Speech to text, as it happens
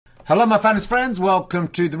Hello, my fans, friends. Welcome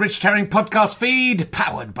to the Richard Herring podcast feed,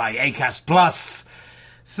 powered by Acast Plus.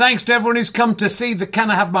 Thanks to everyone who's come to see the Can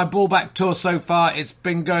I Have My Ball Back tour so far. It's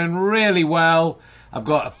been going really well. I've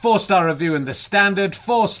got a 4-star review in The Standard,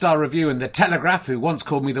 4-star review in The Telegraph, who once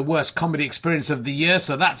called me the worst comedy experience of the year,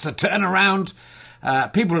 so that's a turnaround.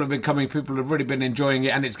 People have been coming, people have really been enjoying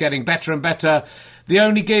it, and it's getting better and better. The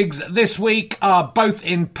only gigs this week are both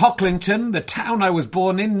in Pocklington, the town I was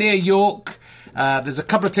born in, near York. There's a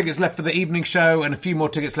couple of tickets left for the evening show and a few more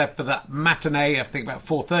tickets left for the matinee, I think about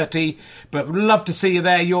 4:30. But would love to see you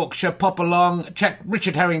there, Yorkshire. Pop along. Check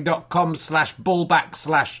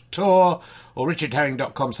richardherring.com/ballback/tour or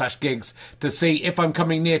richardherring.com/gigs to see if I'm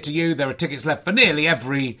coming near to you. There are tickets left for nearly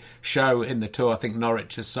every show in the tour. I think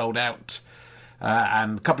Norwich has sold out.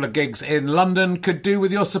 And a couple of gigs in London could do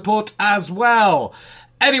with your support as well.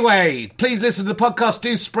 Anyway, please listen to the podcast.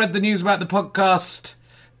 Do spread the news about the podcast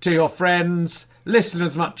to your friends. Listen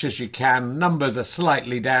as much as you can. Numbers are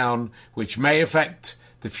slightly down, which may affect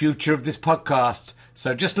the future of this podcast.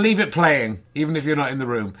 So just leave it playing, even if you're not in the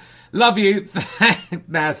room. Love you.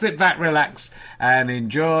 Now sit back, relax, and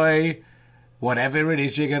enjoy whatever it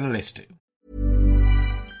is you're going to listen to.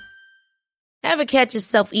 Ever catch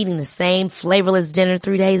yourself eating the same flavorless dinner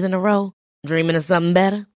 3 days in a row? Dreaming of something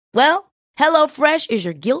better? Well, HelloFresh is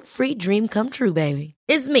your guilt-free dream come true, baby.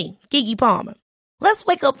 It's me, Keke Palmer. Let's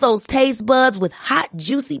wake up those taste buds with hot,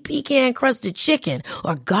 juicy pecan-crusted chicken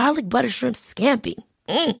or garlic butter shrimp scampi.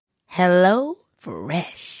 Hello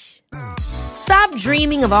Fresh. Stop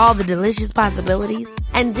dreaming of all the delicious possibilities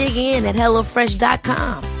and dig in at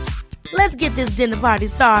HelloFresh.com. Let's get this dinner party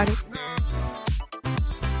started.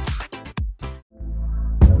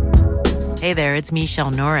 Hey there, it's Michelle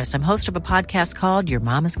Norris. I'm host of a podcast called Your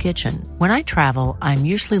Mama's Kitchen. When I travel, I'm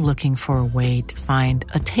usually looking for a way to find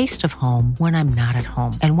a taste of home when I'm not at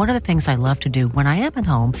home. And one of the things I love to do when I am at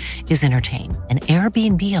home is entertain. And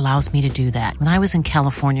Airbnb allows me to do that. When I was in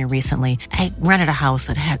California recently, I rented a house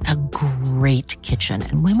that had a great kitchen.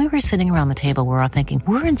 And when we were sitting around the table, we were all thinking,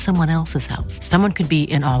 we're in someone else's house. Someone could be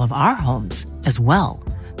in all of our homes as well.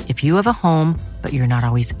 If you have a home, but you're not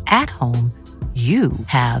always at home, you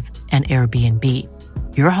have an Airbnb.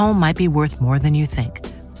 Your home might be worth more than you think.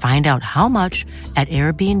 Find out how much at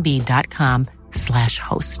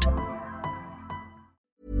airbnb.com/host.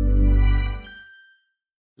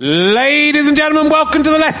 Ladies and gentlemen, welcome to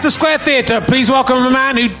the Leicester Square Theatre. Please welcome a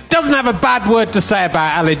man who doesn't have a bad word to say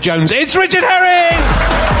about Aled Jones. It's Richard Herring!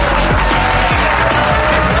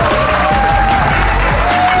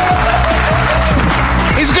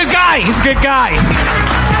 He's a good guy. He's a good guy.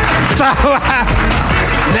 So,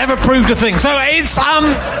 never proved a thing. So it's,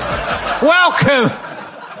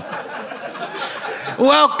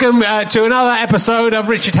 welcome to another episode of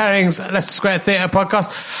Richard Herring's Leicester Square Theatre podcast.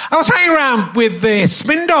 I was hanging around with the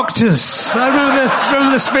Spin Doctors. I remember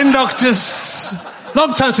the Spin Doctors.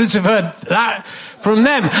 Long time since we've heard that from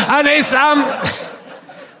them. And it's,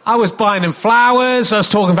 I was buying them flowers. I was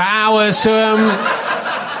talking for hours to them.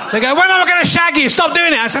 They go, when am I going to shag you? Stop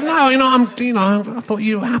doing it. I said, no, I thought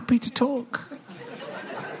you were happy to talk.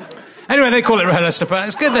 Anyway, they call it Leicester, but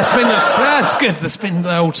it's good. That's good.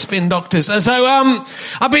 The old Spin Doctors. And so,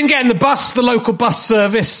 I've been getting the local bus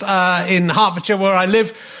service in Hertfordshire where I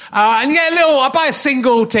live, and you get I buy a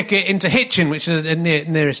single ticket into Hitchin, which is the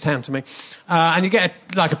nearest town to me, and you get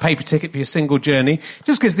a paper ticket for your single journey.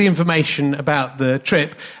 Just gives the information about the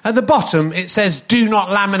trip. At the bottom, it says, "Do not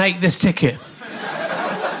laminate this ticket."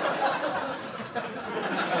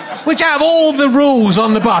 Which, out of all the rules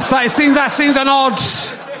on the bus, that seems an odd.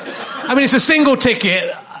 I mean, it's a single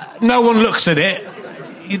ticket. No one looks at it.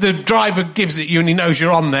 The driver gives it you, and he knows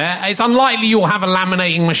you're on there. It's unlikely you'll have a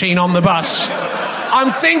laminating machine on the bus.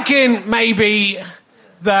 I'm thinking maybe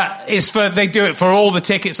that they do it for all the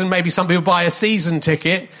tickets, and maybe some people buy a season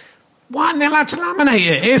ticket. Why aren't they allowed to laminate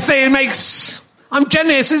it? This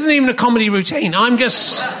isn't even a comedy routine.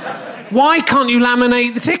 Why can't you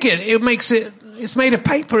laminate the ticket? It's made of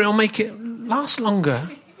paper, it'll make it last longer.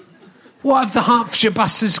 What have the Hertfordshire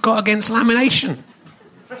buses got against lamination?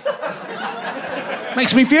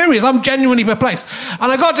 Makes me furious. I'm genuinely perplexed.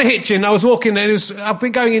 And I got to Hitchin, I was walking, I've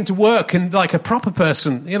been going into work and like a proper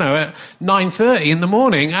person, at 9:30 in the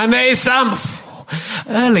morning, and it's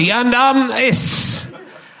early, and I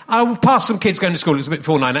passed some kids going to school. It was a bit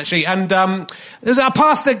before 9, actually. And I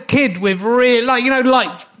passed a kid with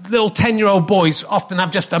little 10-year-old boys often have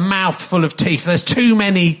just a mouthful of teeth. There's too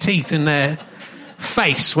many teeth in their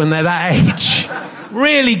face when they're that age.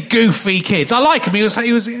 Really goofy kids. I like him. He was.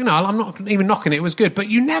 I'm not even knocking it. It was good. But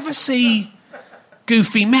you never see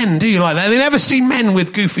goofy men, do you, like that? They never see men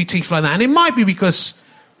with goofy teeth like that. And it might be because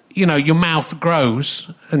your mouth grows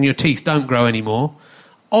and your teeth don't grow anymore?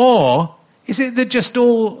 Or is it that just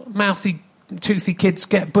all mouthy, toothy kids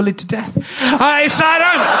get bullied to death? I'm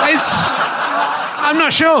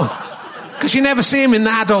not sure. Because you never see him in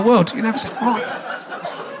the adult world. You never see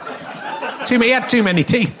he had too many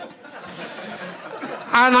teeth.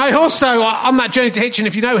 And I also, on that journey to Hitchin,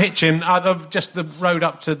 if you know Hitchin, just the road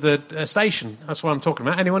up to the station. That's what I'm talking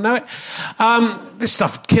about. Anyone know it? This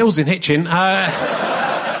stuff kills in Hitchin.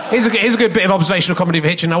 Here's a good bit of observational comedy for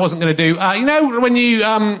Hitchin I wasn't going to do. When you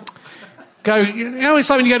go... it's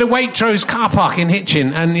like when you go to Waitrose car park in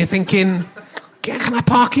Hitchin and you're thinking, can I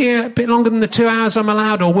park here a bit longer than the 2 hours I'm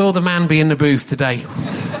allowed, or will the man be in the booth today?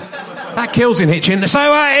 That kills in Hitchin. So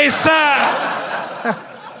it's...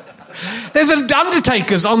 There's an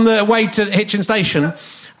Undertaker's on the way to Hitchin Station,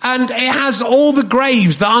 and it has all the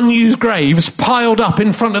graves, the unused graves, piled up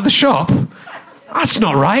in front of the shop. That's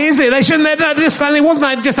not right, is it? They shouldn't. It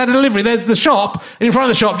wasn't just a delivery. There's the shop, and in front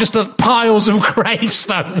of the shop, just piles of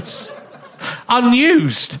gravestones,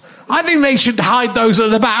 unused. I think they should hide those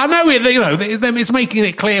at the back. I know it's making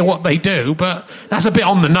it clear what they do, but that's a bit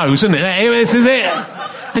on the nose, isn't it? This is it.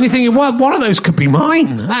 And you're thinking, well, one of those could be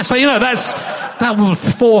mine. That was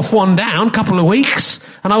the fourth one down, a couple of weeks,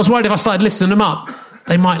 and I was worried if I started lifting them up,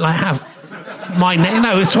 they might have my name.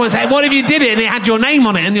 No, what if you did it and it had your name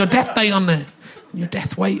on it and your death date on there, your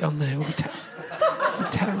death weight on there? It would be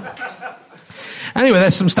terrible. Anyway,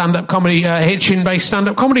 there's some stand-up comedy, Hitchin-based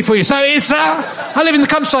stand-up comedy for you. So I live in the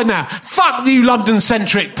countryside now. Fuck you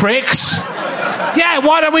London-centric pricks. Yeah,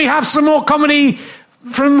 why don't we have some more comedy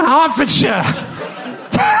from Hertfordshire?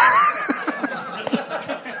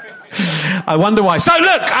 I wonder why. So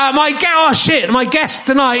look, my guest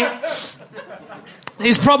tonight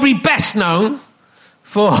is probably best known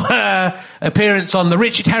for appearance on the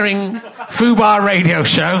Richard Herring Fubar radio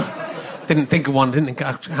show. Didn't think of one,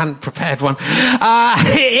 I hadn't prepared one.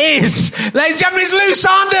 It is, ladies and gentlemen, it's Lou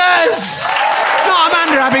Sanders! Not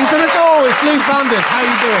Amanda Abington at all, it's Lou Sanders. How are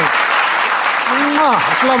you doing? Oh,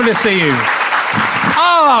 it's lovely to see you.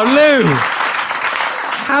 Oh, Lou!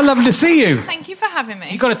 How lovely to see you. Thank you for having me.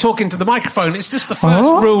 You've got to talk into the microphone. It's just the first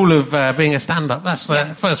rule of being a stand-up. That's the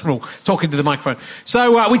first rule, talking to the microphone.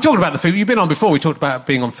 So we talked about the food. You've been on before. We talked about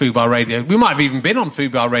being on Fubar Radio. We might have even been on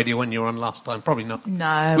Fubar Radio when you were on last time. Probably not.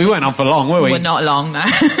 No. We weren't on for long, were we? We're not long, no.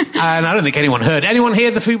 And I don't think anyone heard. Anyone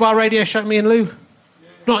hear the Fubar Radio show, me and Lou?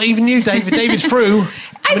 Not even you, David. David's through.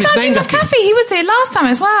 It's Andy McAfee. He was here last time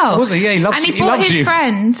as well. Was he? Yeah, he loves you. And he brought his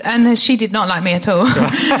friend, and she did not like me at all.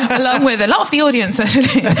 Along with a lot of the audience,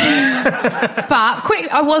 actually. But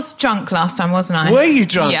I was drunk last time, wasn't I? Were you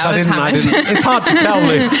drunk? Yeah, I didn't. It's hard to tell,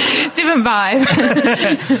 Lou. Different vibe.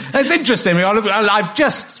 It's interesting. I've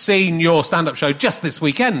just seen your stand-up show just this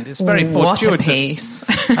weekend. It's very fortuitous. What a piece.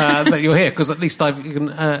 That you're here, because at least doesn't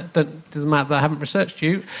matter that I haven't researched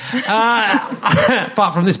you.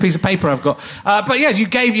 Apart from this piece of paper I've got. But yeah,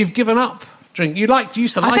 you've given up drink. You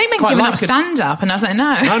used to like. I think they've given up stand-up, and I was like,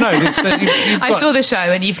 no. No. I saw the show,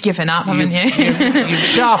 and you've given up, haven't you? You've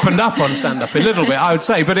sharpened up on stand-up a little bit, I would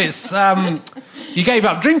say, but it's. You gave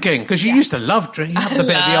up drinking because you used to love drink. You loved a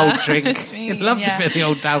bit of the old drink. You loved a bit of the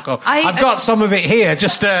old alcohol. I've got some of it here,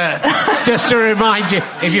 just to remind you.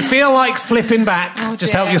 If you feel like flipping back,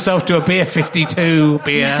 just help yourself to a beer 52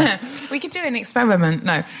 beer. We could do an experiment.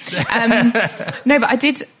 No, no, but I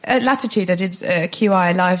did at Latitude. I did a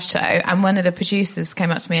QI live show, and one of the producers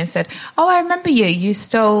came up to me and said, "Oh, I remember you. You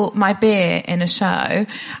stole my beer in a show."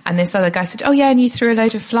 And this other guy said, "Oh yeah, and you threw a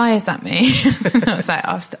load of flyers at me." I was like,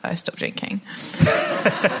 "I've stopped drinking."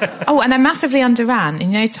 Oh, and I massively underran.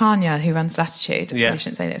 And you know Tanya, who runs Latitude. Yeah. I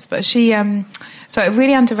shouldn't say this, but she. So I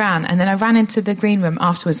really underran, and then I ran into the green room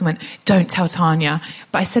afterwards and went, "Don't tell Tanya,"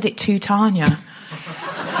 but I said it to Tanya.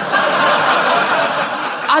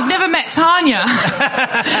 I'd never met Tanya.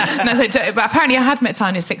 And I said, but apparently I had met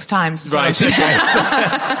Tanya 6 times. Right, okay.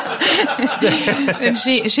 And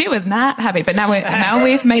she was not happy, but now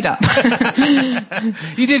we've made up.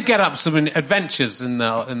 You did get up some adventures in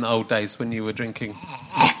the old days when you were drinking.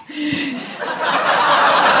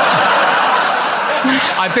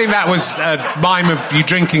 I think that was a mime of you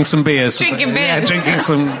drinking some beers. Drinking beers. Yeah, drinking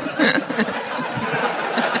some...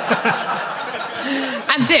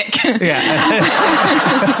 And dick. Yeah.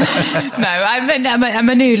 No, I'm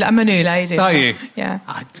a new lady. Are you? Yeah.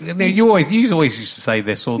 You always used to say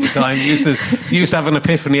this all the time. You used to have an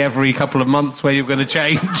epiphany every couple of months where you were going to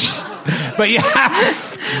change. But you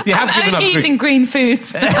have given up. I'm only eating green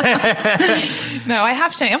foods. No, I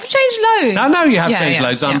have changed. I've changed loads. I know you have changed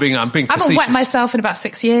loads. I'm being facetious. I haven't wet myself in about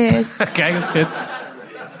 6 years. Okay, that's good.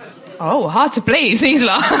 Oh, hard to please,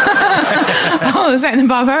 Isla. Oh, setting the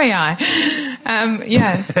bar very high.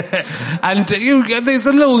 Yes. And there's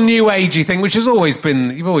a little new agey thing, which has always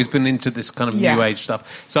been, you've always been into this kind of new age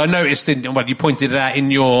stuff. So I noticed, you pointed it out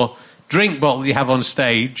in your drink bottle you have on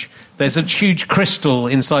stage, there's a huge crystal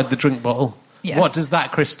inside the drink bottle. Yes. What does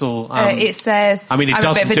that crystal... it says... I mean, it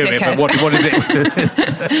doesn't do it, but what is it?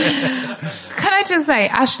 Can I just say,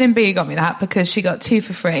 Ashlyn B got me that because she got 2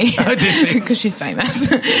 for free. Oh, did she? Because she's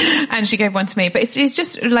famous. And she gave one to me. But it's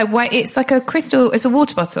just like, it's like a crystal, it's a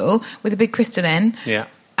water bottle with a big crystal in. Yeah.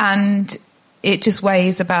 And it just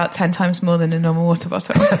weighs about 10 times more than a normal water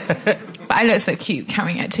bottle. But I look so cute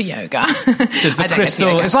carrying it to yoga. Does the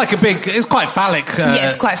crystal... It's like a big... It's quite phallic. Yeah,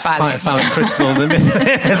 it's quite phallic. Quite phallic crystal.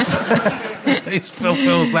 It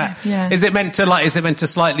fulfills that. Yeah. Is it meant to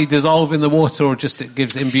slightly dissolve in the water, or just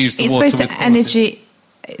imbues the water with quality?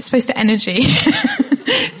 It's supposed to energy.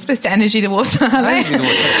 It's supposed to energy the water. I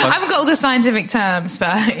haven't got all the scientific terms, but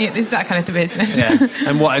it's that kind of the business. Yeah.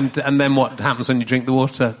 And then what happens when you drink the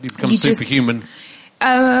water? You become superhuman.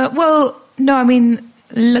 Well, no, I mean,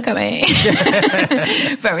 look at me.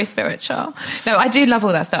 Very spiritual. No, I do love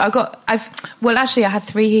all that stuff. I had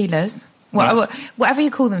 3 healers. Whatever you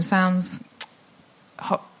call them sounds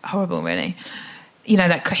horrible, really. You know,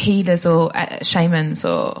 like healers or shamans,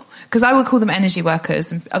 or because I would call them energy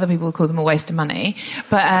workers, and other people would call them a waste of money.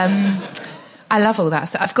 But I love all that.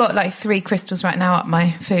 So I've got like 3 crystals right now up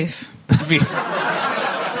my foof.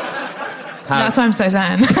 That's why I'm so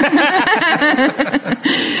zen.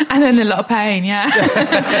 And in a lot of pain. Yeah.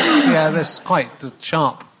 Yeah, that's quite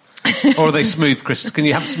sharp. Or are they smooth crystals? Can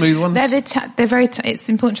you have smooth ones? They're very. It's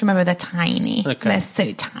important to remember they're tiny. Okay. They're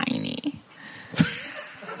so tiny.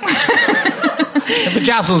 The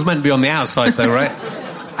bejazzle's meant to be on the outside, though, right?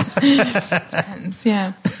 Depends,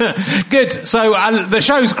 yeah. Good. So the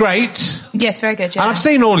show's great. Yes, very good. Yeah. And I've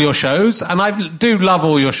seen all your shows, and I do love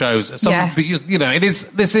all your shows. Yeah. But you know,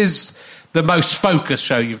 this is the most focused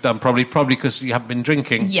show you've done, probably because you haven't been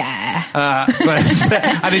drinking. Yeah.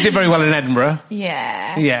 And it did very well in Edinburgh.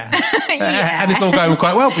 Yeah. Yeah. And it's all going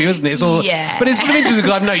quite well for you, isn't it? It's all. Yeah. But it's really interesting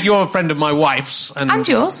because I know you're a friend of my wife's. And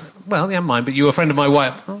yours. Well, yeah, mine, but you were a friend of my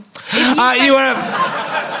wife.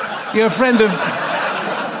 You're a friend of...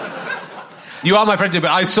 You are my friend too,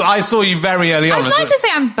 but I saw you very early on. I'd like to say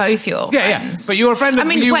I'm both your friends. But you're a friend of...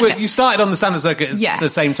 you started on the stand-up circuit at the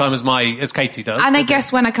same time as Katie does. And I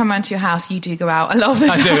guess when I come round to your house, you do go out a lot of the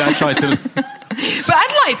time. I do, I try to... But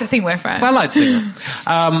I'd like to think we're friends. Well, I like to think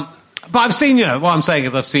that. But I've seen, what I'm saying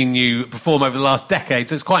is I've seen you perform over the last decade,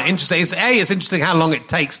 so it's quite interesting. It's interesting how long it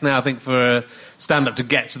takes now, I think, for stand-up to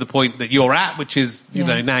get to the point that you're at, which is, you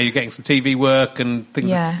know, now you're getting some TV work and things.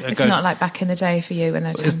 Yeah, it's not like back in the day for you when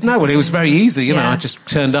there was... No, well, it was very easy, you know. I just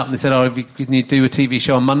turned up and they said, can you do a TV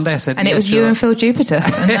show on Monday? I said, and it was you and Phil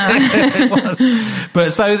Jupitus. It was.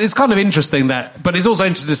 But so it's kind of interesting that... But it's also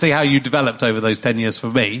interesting to see how you developed over those 10 years for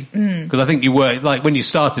me, because I think you were... Like, when you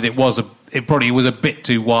started, it probably was a bit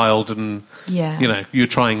too wild and... Yeah. You know, you were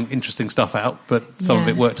trying interesting stuff out, but some of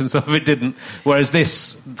it worked and some of it didn't. Whereas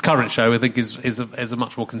this current show, I think, is a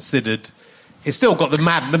much more considered. It's still got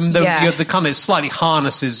the kind of slightly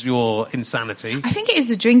harnesses your insanity. I think it is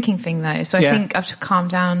a drinking thing, though. So I think I have to calm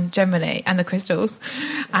down generally, and the crystals,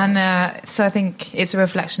 and so I think it's a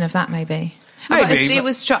reflection of that, maybe. It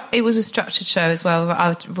was a structured show as well.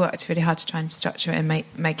 I worked really hard to try and structure it and make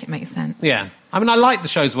it make sense. Yeah. I mean, I liked the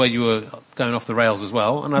shows where you were going off the rails as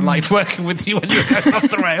well, and I liked working with you when you were going off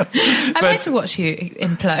the rails. I like to watch you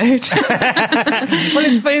implode.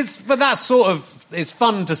 Well, but that's sort of... It's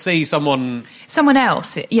fun to see someone else,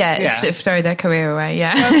 sort of throw their career away.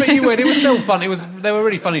 Yeah, but you would. It was still fun. They were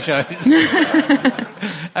really funny shows,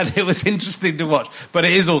 and it was interesting to watch. But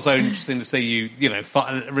it is also interesting to see you,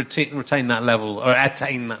 retain that level or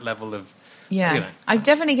attain that level of. Yeah, I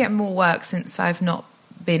definitely get more work since I've not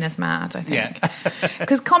been as mad, I think,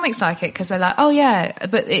 because comics like it because they're like, oh yeah,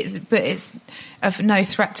 but it's of no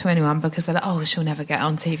threat to anyone because they're like, oh, she'll never get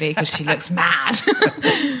on TV because she looks mad.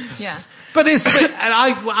 Yeah. But and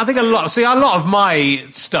I think a lot of my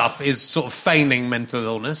stuff is sort of feigning mental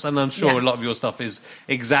illness, and I'm sure a lot of your stuff is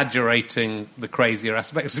exaggerating the crazier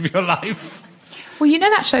aspects of your life. Well, you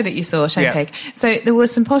know that show that you saw, Shane Pig? So there were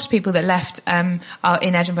some posh people that left in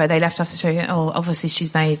Edinburgh. They left after the show. Oh, obviously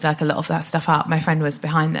she's made like a lot of that stuff up. My friend was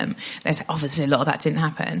behind them. They said, obviously a lot of that didn't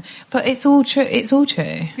happen. But it's all true. It's all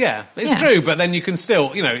true. Yeah, it's true. But then you can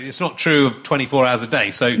still, it's not true of 24 hours a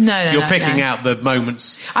day. So you're picking out the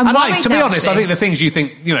moments. To be honest, I think the things you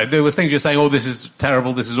think, there was things you're saying, oh, this is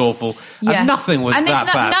terrible, this is awful. Yeah. And nothing was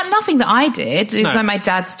that bad. Nothing that I did. It's like my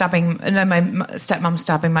dad my stepmom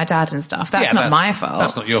stabbing my dad and stuff. That's not my fault.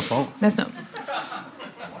 That's not your fault. That's not.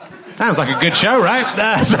 Sounds like a good show, right?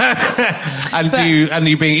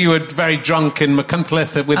 You were very drunk in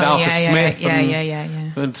McCuntleth with Arthur Smith. Yeah.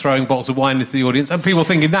 And throwing bottles of wine into the audience, and people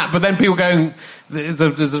thinking that, but then people going, there's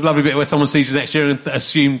a lovely bit where someone sees you next year and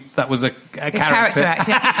assumes that was a character act.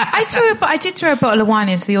 Yeah. I did throw a bottle of wine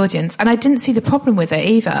into the audience, and I didn't see the problem with it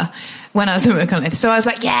either when I was at McCuntleth. So I was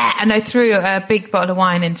like, yeah, and I threw a big bottle of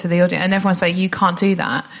wine into the audience, and everyone's like, you can't do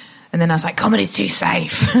that. And then I was like, comedy's too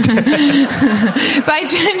safe. But I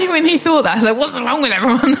genuinely thought that. I was like, what's wrong with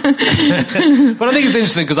everyone? But I think it's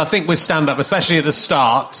interesting because I think with stand-up, especially at the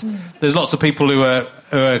start, there's lots of people who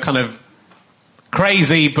are kind of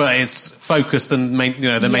crazy, but it's focused and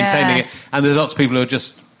they're maintaining it. And there's lots of people who are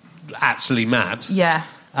just absolutely mad. Yeah.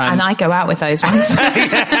 And I go out with those ones.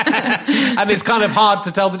 And it's kind of hard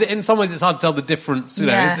to tell in some ways it's hard to tell the difference,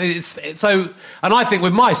 it's so, and I think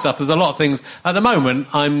with my stuff there's a lot of things at the moment.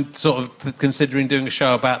 I'm sort of considering doing a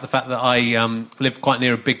show about the fact that I live quite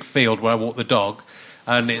near a big field where I walk the dog,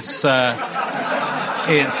 and it's like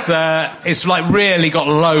really got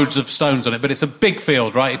loads of stones on it, but it's a big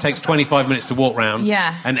field, right? It takes 25 minutes to walk round,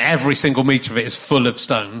 and every single metre of it is full of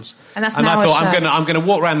stones. And I thought I'm going to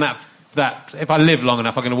walk around that if I live long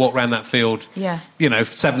enough, I'm going to walk around that field,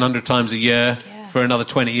 700 times a year for another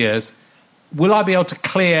 20 years. Will I be able to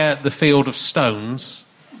clear the field of stones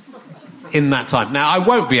in that time? Now, I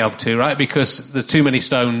won't be able to, right, because there's too many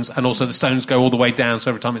stones, and also the stones go all the way down,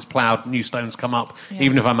 so every time it's ploughed, new stones come up,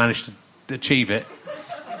 even if I manage to achieve it.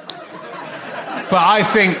 But I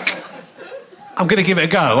think I'm going to give it a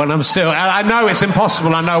go, and I know it's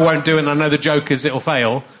impossible, I know I won't do it, and I know the joke is it'll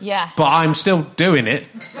fail, but I'm still doing it.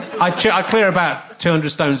 I clear about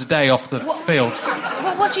 200 stones a day off the field.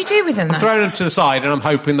 What do you do with them, though? I'm throwing them to the side, and I'm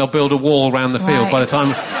hoping they'll build a wall around the field by the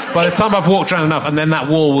time I've walked around enough, and then that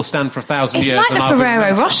wall will stand for 1,000 years. It's like the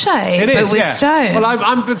Ferrero Rocher, but with stones. Well,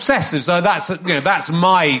 I'm obsessive, so that's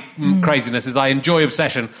my craziness, is I enjoy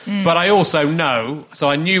obsession, but I also know, so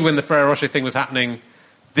I knew when the Ferrero Rocher thing was happening,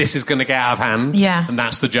 this is going to get out of hand, and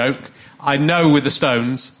that's the joke. I know with the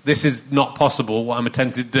stones, this is not possible, what I'm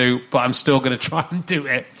attempting to do, but I'm still going to try and do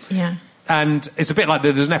it. Yeah. And it's a bit like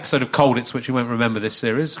there's an episode of Colditz, which you won't remember this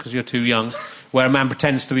series because you're too young, where a man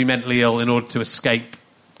pretends to be mentally ill in order to escape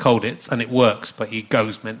Colditz, and it works, but he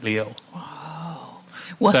goes mentally ill. Oh.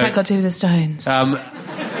 What's that got to do with the stones?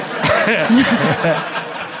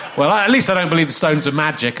 Well, at least I don't believe the stones are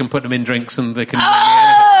magic and put them in drinks and they can...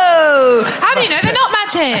 Oh! How do you know they're not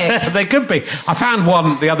magic? They could be. I found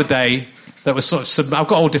one the other day that was sort of... I've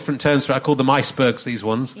got all different terms for it. I call them icebergs, these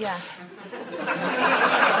ones. Yeah.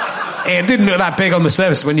 It didn't look that big on the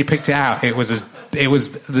surface. When you picked it out, it was as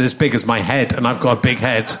big as my head, and I've got a big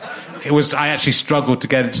head. I actually struggled to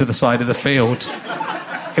get it to the side of the field.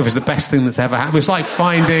 It was the best thing that's ever happened. It was like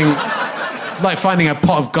finding a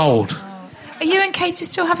pot of gold. Are you and Katie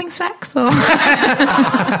still having sex, or?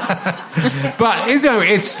 But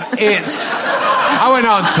it's. I won't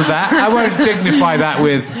answer that. I won't dignify that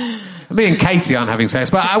with. Me and Katie aren't having sex,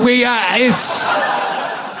 but me and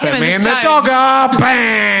the dog are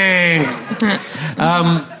bang.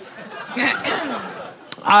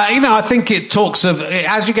 I think it talks of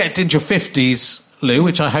as you get into your 50s, Lou,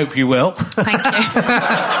 which I hope you will. Thank you.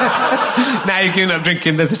 Now you're giving up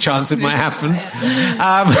drinking, there's a chance it might happen.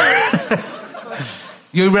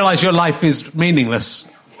 You realise your life is meaningless.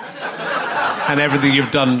 And everything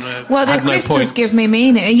you've done well, the crystals give me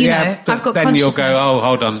meaning. You know, I've got then consciousness. You'll go, oh,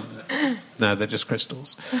 hold on. No, they're just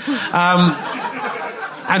crystals.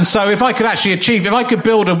 And so if I could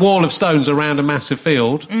build a wall of stones around a massive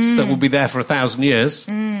field that will be there for 1,000 years,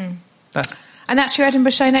 And that's your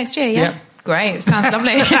Edinburgh show next year, yeah? Great, sounds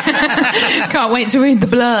lovely. Can't wait to read the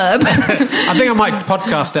blurb. I think I might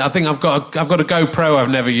podcast it. I think I've got a GoPro I've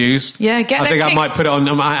never used. Yeah, I might put it on.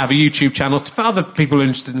 I might have a YouTube channel for other people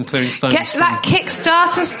interested in clearing stones. Get that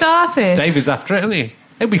Kickstarter started. David's after it, isn't he?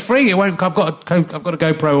 It'll be free. It won't. I've got a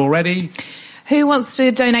GoPro already. Who wants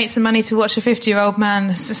to donate some money to watch a 50-year-old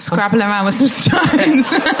man scrabbling around with some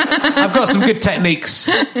stones? I've got some good techniques.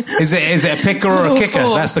 Is it a picker or a kicker?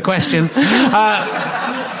 That's the question.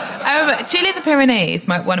 Julie the Pyrenees,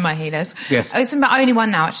 one of my healers. Yes. It's my only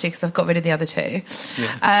one now, actually, because I've got rid of the other two.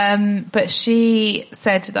 Yeah. But she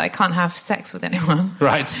said that I can't have sex with anyone.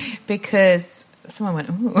 Right. Because someone went,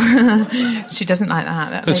 ooh. She doesn't like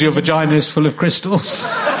that. Because your vagina is full of crystals.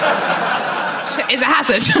 It's a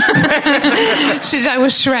hazard. She said I will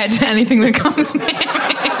shred anything that comes near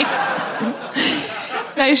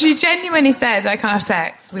me. No, she genuinely said I can't have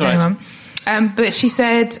sex with anyone. But she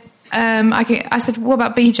said... I said, what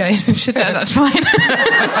about BJ's? And she said, that's fine.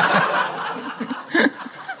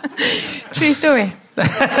 True story.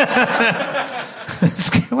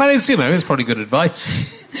 Well, it's probably good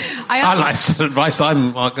advice. I like advice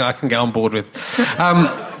I can get on board with.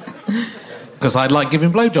 Because I like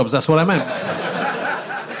giving blowjobs, that's what I meant.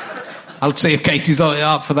 I'll see if Katie's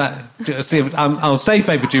up for that. See if I'll stay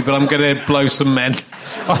favoured you, but I'm going to blow some men.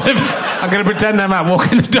 I'm going to pretend I'm out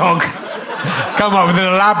walking the dog. Come up with an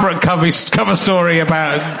elaborate cover story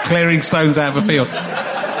about clearing stones out of a field.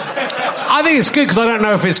 I think it's good because I don't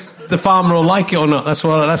know if the farmer will like it or not. That's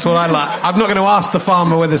what I like. I'm not going to ask the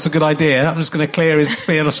farmer whether it's a good idea. I'm just going to clear his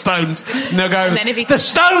field of stones. And they'll go, the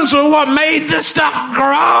stones were what made the stuff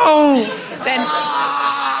grow.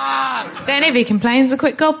 Then if he complains, a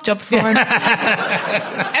quick gob job for him.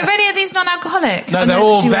 Are any of these non-alcoholic? No, they're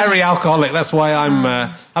all very alcoholic. That's why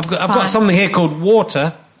I've got something here called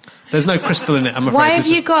water. There's no crystal in it, I'm afraid. Why have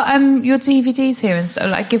you got your DVDs here and stuff,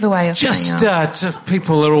 like a giveaway or something? Just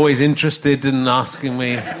people are always interested in asking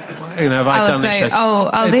me, have I done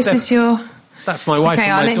this? This is your... That's my wife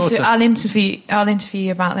and my daughter. I'll interview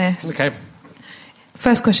you about this. Okay.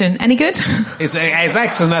 First question, any good? It's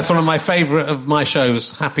excellent. That's one of my favourite of my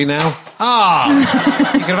shows. Happy now?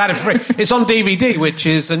 You could have had it free. It's on DVD, which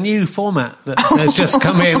is a new format that has just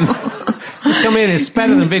come in. It's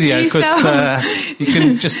better than video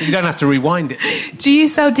because you don't have to rewind it. Do you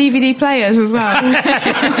sell DVD players as well?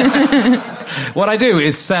 What I do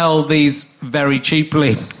is sell these very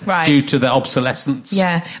cheaply due to their obsolescence.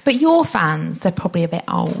 Yeah, but your fans, they're probably a bit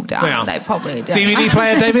older. Well, they probably don't. DVD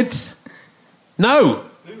player, David? No.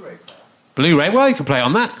 Blu-ray. Well, you can play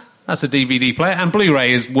on that. That's a DVD player, and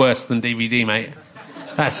Blu-ray is worse than DVD, mate.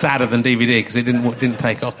 That's sadder than DVD because it didn't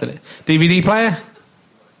take off, did it? DVD player?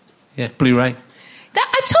 Yeah, Blu-ray.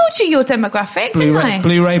 I told you your demographic, didn't I?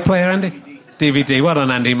 Blu-ray player, Andy? DVD. Well done,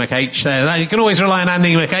 Andy McH. You can always rely on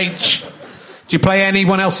Andy McH. Do you play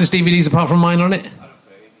anyone else's DVDs apart from mine on it?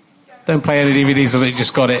 Don't play any DVDs on it, you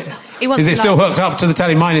just got it. Is it still hooked up to the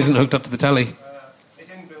telly? Mine isn't hooked up to the telly. It's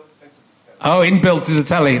inbuilt into the telly. Oh, inbuilt to the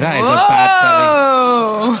telly. That is a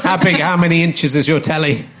bad telly. How many inches is your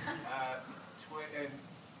telly?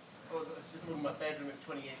 My bedroom is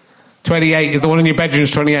 28. 28 is the one in your bedroom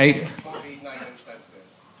is 28.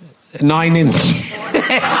 9 inch.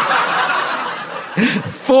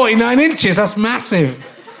 49 inches. That's massive.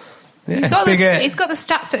 Yeah, he's got the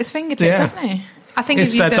stats at his fingertip, hasn't he? I think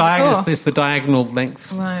it's it's the diagonal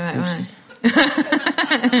length. Right.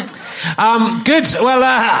 Good. Well,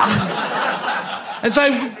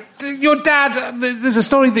 so your dad. There's a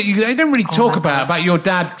story that they don't really talk about your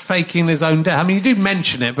dad faking his own death. I mean, you do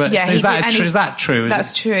mention it, but is that true?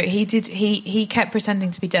 That's true. He did. He kept pretending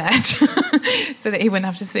to be dead so that he wouldn't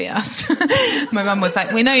have to see us. My mum was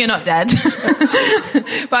like, "We know you're not dead,"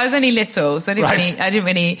 but I was only little, so I didn't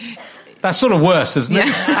really. That's sort of worse, isn't it?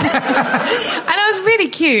 And I was really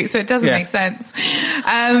cute, so it doesn't make sense.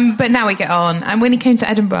 But now we get on. And when he came to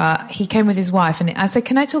Edinburgh, he came with his wife, and I said,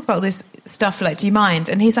 "Can I talk about this stuff? Like, do you mind?"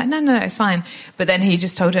 And he's like, "No, it's fine." But then he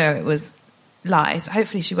just told her it was lies.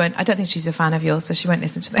 Hopefully she won't. I don't think she's a fan of yours, so she won't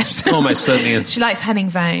listen to this. Almost certainly is. She likes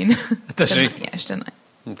Henning Vane. Does she? Yeah, she doesn't like.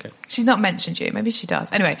 Okay. She's not mentioned you. Maybe she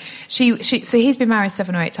does. Anyway, so he's been married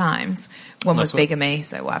 7 or 8 times. One was bigamy,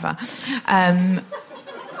 so whatever.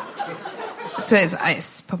 So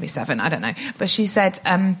it's probably 7, I don't know. But she said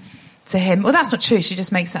to him, well, that's not true. She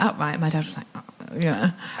just makes it up, right? My dad was like, oh,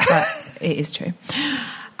 yeah. But it is true.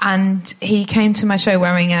 And he came to my show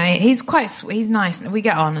wearing he's nice, and we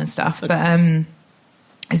get on and stuff, but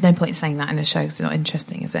there's no point in saying that in a show because it's not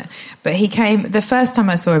interesting, is it? But he came, the first time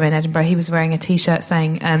I saw him in Edinburgh, he was wearing a T-shirt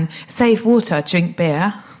saying, save water, drink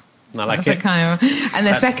beer. I like it. And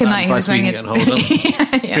the second night he was wearing it.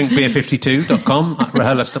 Drinkbeer52.com,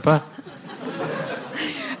 Rahulastapa.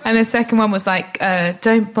 And the second one was like,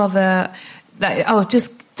 don't bother,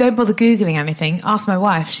 just don't bother Googling anything. Ask my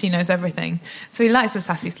wife, she knows everything. So he likes the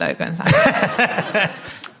sassy slogans.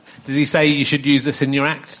 Does he say you should use this in your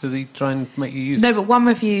act? Does he try and make you use it? No, but one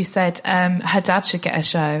review said her dad should get a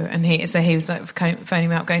show, and he was like phoning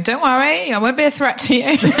me up going, don't worry, I won't be a threat to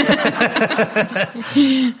you.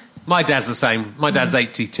 My dad's the same. My dad's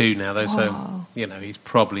 82 now, though, so, he's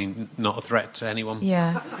probably not a threat to anyone.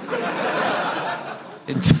 Yeah.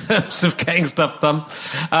 In terms of getting stuff done.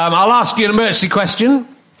 I'll ask you an emergency question.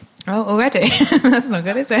 Oh, already? That's not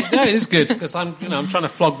good, is it? No, it is good, because I'm trying to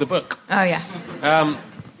flog the book. Oh, yeah.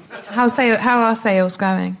 How are sales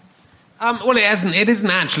going? Well, it isn't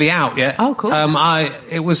actually out yet. Oh, cool.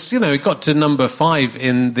 It got to number 5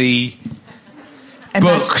 in the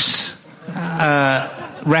books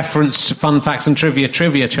referenced fun facts and trivia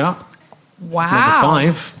chart. Wow.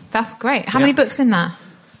 Number 5. That's great. How many books in that?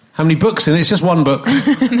 How many books in it? It's just one book.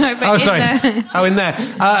 No, but sorry. In there.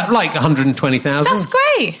 Like 120,000. That's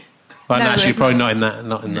great. But actually, probably not in that.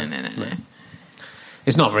 No.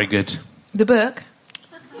 It's not very good. The book?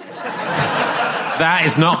 That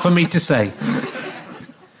is not for me to say.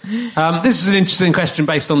 This is an interesting question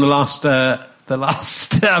based on the last podcast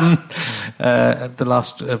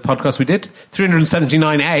we did.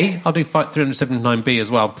 379A. I'll do 379B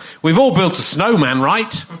as well. We've all built a snowman,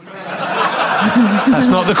 right? That's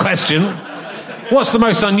not the question. What's the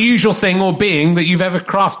most unusual thing or being that you've ever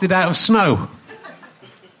crafted out of snow?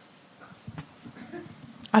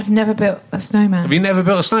 I've never built a snowman. Have you never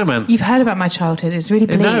built a snowman? You've heard about my childhood. It's really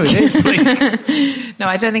bleak. No, it is bleak. No,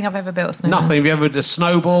 I don't think I've ever built a snowman. Nothing. Have you ever a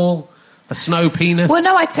snowball? A snow penis? Well,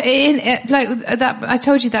 no, I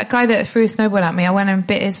told you that guy that threw a snowball at me, I went and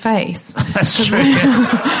bit his face. That's true, yes.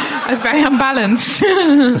 I was very unbalanced.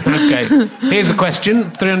 Okay. Here's a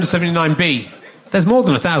question, 379B. There's more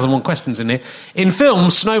than 1,001 questions in here. In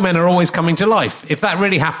films, snowmen are always coming to life. If that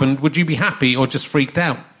really happened, would you be happy or just freaked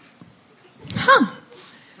out? Huh.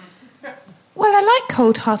 Well, I like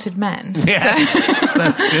cold-hearted men. Yeah, so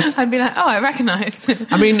that's good. I'd be like, oh, I recognise.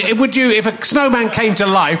 I mean, would you, if a snowman came to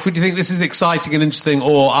life, would you think this is exciting and interesting,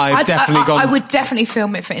 or I would definitely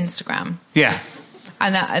film it for Instagram. Yeah.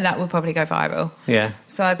 And that would probably go viral. Yeah.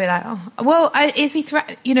 So I'd be like, oh, well, is he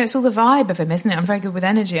threatening? You know, it's all the vibe of him, isn't it? I'm very good with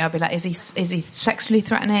energy. I'd be like, is he sexually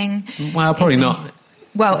threatening? Well, probably not.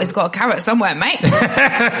 Well, it's got a carrot somewhere, mate.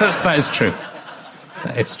 That is true.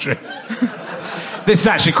 That is true. This is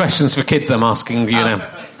actually questions for kids I'm asking you now.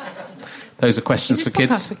 Those are questions is for this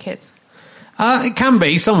kids. podcast for kids? It can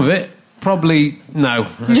be, some of it. Probably no.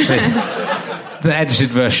 The edited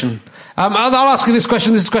version. I'll ask you this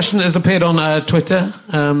question. This question has appeared on Twitter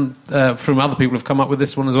from other people who've come up with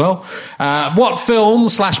this one as well. What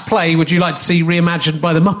film/play would you like to see reimagined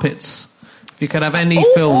by the Muppets? If you could have any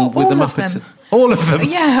film with the Muppets. All of them?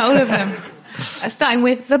 Yeah, all of them. Starting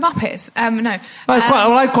with the Muppets. No.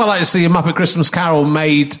 I'd quite like to see a Muppet Christmas Carol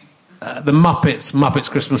made, the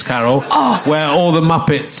Muppets Christmas Carol, where all the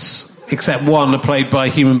Muppets, except one, are played by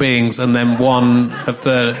human beings, and then one of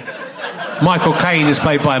the... Michael Caine is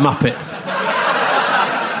played by a Muppet.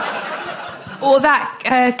 Or that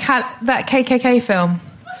KKK film.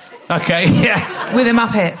 Okay, yeah. With the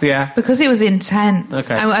Muppets. Yeah. Because it was intense.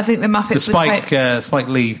 Okay. And I think the Muppets Spike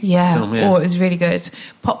Lee film, yeah. Oh, it was really good.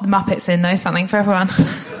 Pop the Muppets in, though, something for everyone.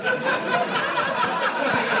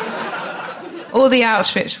 Or the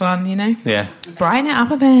Auschwitz one, you know? Yeah. Brighten it up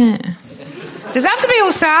a bit. Does it have to be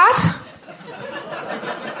all sad?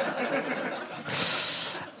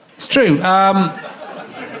 It's true.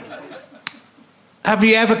 Have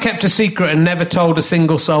you ever kept a secret and never told a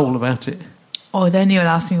single soul about it? Oh, then you'll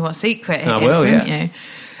ask me what secret it is, will, won't yeah. you?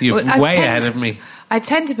 You're way ahead of me. I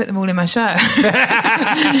tend to put them all in my show. Have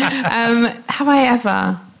I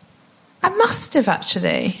ever? I must have,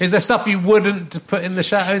 actually. Is there stuff you wouldn't put in the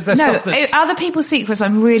show? Is there No, stuff that's... other people's secrets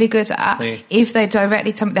I'm really good at. Yeah. If they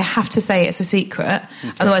directly tell me, they have to say it's a secret.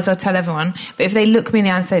 Okay. Otherwise, I'll tell everyone. But if they look me in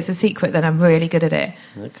the eye and say it's a secret, then I'm really good at it.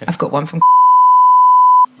 Okay. I've got one from...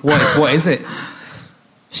 What is it?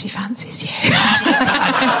 She fancies you.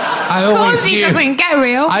 I Of always course she knew. doesn't get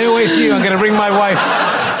real. I always knew I'm going to ring my wife.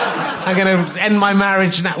 I'm going to end my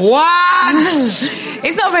marriage now. What?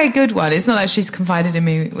 It's not a very good one. It's not like she's confided in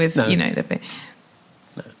me with, No. you know, the...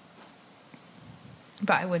 No.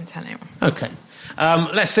 But I wouldn't tell anyone. Okay.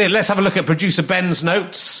 Let's have a look at producer Ben's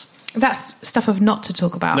notes. That's stuff of not to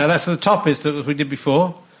talk about. No, that's the top is that we did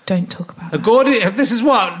before. Don't talk about that. This is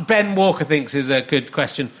what Ben Walker thinks is a good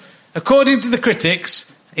question. According to the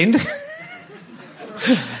critics,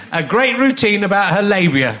 a great routine about her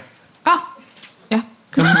labia. Ah, yeah.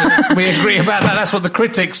 Can we agree about that? That's what the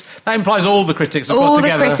critics... That implies all the critics have All got the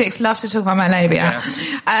together. critics love to talk about my labia.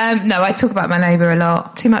 Yeah. No, I talk about my labia a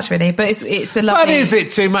lot. Too much, really. But it's a lovely... But is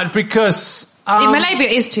it too much? Because... my labia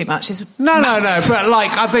is too much. It's No. massive. But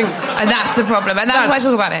I think... And that's the problem. And that's why I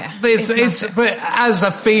talk about it. But as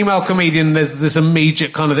a female comedian, there's this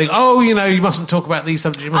immediate kind of thing. Oh, you mustn't talk about these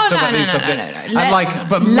subjects. You must talk about these subjects. No.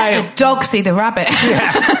 Let the dog see the rabbit.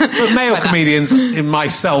 Yeah. But male comedians, in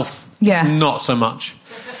myself, not so much.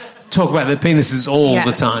 Talk about their penises all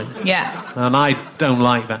the time. Yeah. And I don't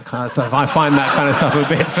like that kind of stuff. I find that kind of stuff a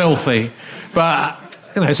bit filthy. But,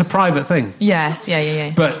 it's a private thing. Yes,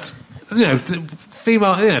 yeah. But,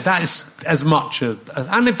 female, that is as much,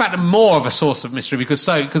 and in fact, more of a source of mystery because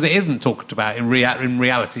it isn't talked about in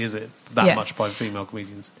reality, is it? That much by female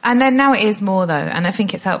comedians. And then now it is more, though, and I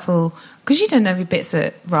think it's helpful because you don't know every bit's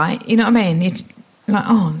right. You know what I mean? You're like,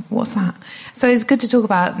 oh, what's that? So it's good to talk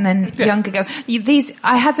about, and then younger girls.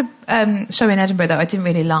 I had a show in Edinburgh that I didn't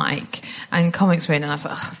really like, and comics were in, and I was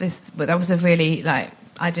like, that was a really,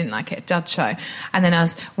 I didn't like it, a dud show. And then I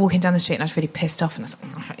was walking down the street and I was really pissed off and I was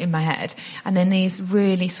in my head. And then these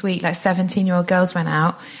really sweet, like 17-year-old girls went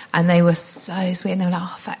out and they were so sweet and they were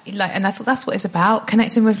like, and I thought that's what it's about,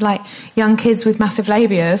 connecting with like young kids with massive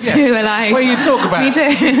labias who are like... Well, you talk about... Me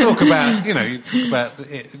too. You talk about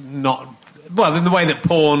it not... Well, in the way that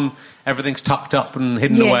porn... Everything's tucked up and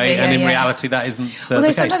hidden away, and in reality, that isn't the Although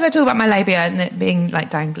case. sometimes I talk about my labia and it being like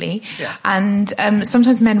dangly, and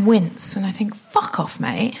sometimes men wince, and I think, "Fuck off,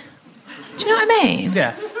 mate." Do you know what I mean?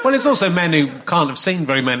 Yeah. Well, it's also men who can't have seen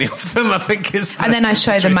very many of them. I think is. And then I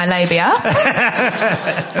show them my labia,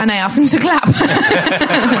 and I ask them to clap.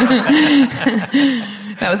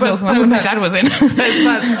 That was not when my dad was in.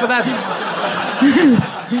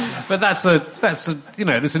 But that's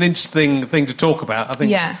it's an interesting thing to talk about. I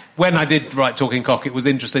think when I did write Talking Cock, it was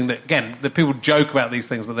interesting that, again, the people joke about these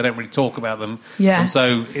things, but they don't really talk about them. Yeah. And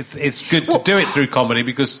so it's good to do it through comedy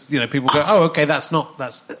because, people go, oh, okay, that's not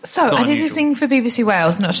So not I did unusual. this thing for BBC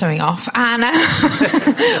Wales, not showing off, and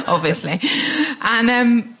obviously.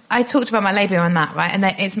 And I talked about my labia on that, right? And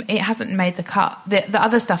it hasn't made the cut. The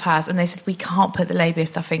other stuff has, and they said we can't put the labia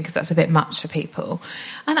stuff in because that's a bit much for people.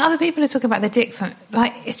 And other people are talking about their dicks.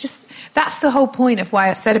 Like, it's just, that's the whole point of why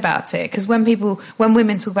I said about it. Because when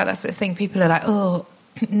women talk about that sort of thing, people are like, oh,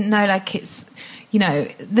 no, like it's,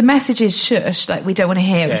 the message is shush. Like, we don't want to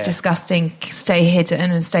hear it. It's disgusting. Stay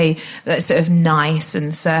hidden and stay sort of nice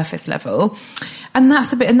and surface level. And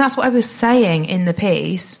that's what I was saying in the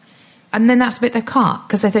piece. And then that's a bit they can't,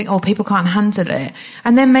 because they think, oh, people can't handle it.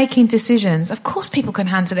 And then making decisions. Of course people can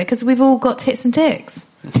handle it, because we've all got tits and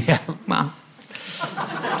dicks. Yeah. Well,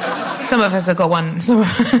 some of us have got one. Some of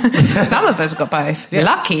us have got both. Yeah.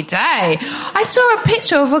 Lucky day. I saw a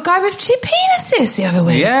picture of a guy with 2 penises the other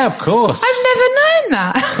week. Yeah, of course. I've never known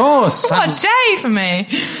that. Of course. What a day for me.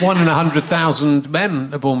 1 in 100,000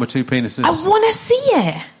 men are born with 2 penises. I want to see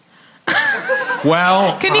it.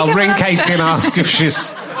 Well, I'll ring Katie and ask if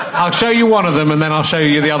she's... I'll show you one of them and then I'll show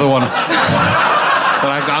you the other one. But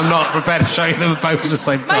I'm not prepared to show you them both at the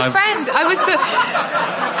same time. My friend, I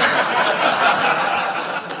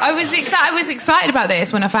was excited about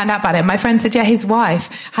this when I found out about it. My friend said, yeah, his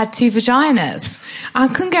wife had 2 vaginas. I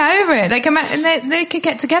couldn't get over it. Like, and they could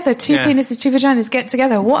get together. 2 penises, 2 vaginas get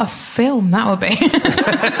together. What a film that would be.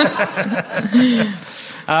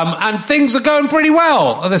 And things are going pretty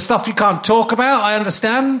well. There's stuff you can't talk about, I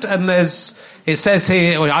understand. And it says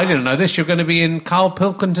here, well, I didn't know this, you're going to be in Carl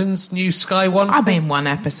Pilkington's new Sky One. I'm in one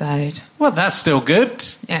episode. Well, that's still good.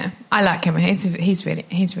 Yeah, I like him. He's really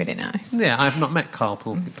nice. Yeah, I've not met Carl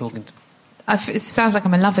Pilkington. It sounds like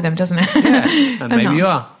I'm in love with him, doesn't it? Yeah, and maybe you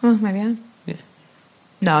are. Well, maybe I am. Yeah.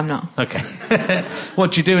 No, I'm not. Okay.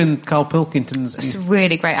 What do you do in Carl Pilkington's? It's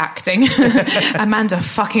really great acting. Amanda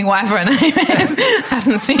fucking whatever her name is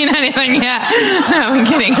hasn't seen anything yet. No, I'm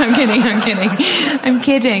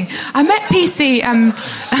kidding. I met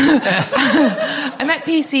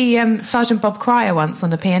PC Sergeant Bob Cryer once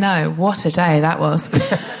on the P&O. What a day that was.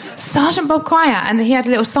 Sergeant Bob Cryer, and he had a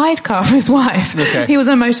little sidecar for his wife. Okay. He was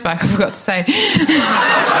on a motorbike, I forgot to say.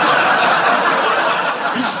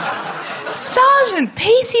 Sergeant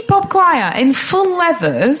PC Bob Cryer in full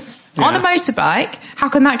leathers on a motorbike. How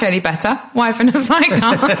can that get any better? Wife in a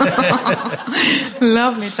sidecar.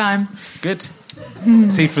 Lovely time. Good.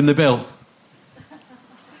 See from the bill.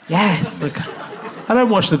 Yes. Okay. I don't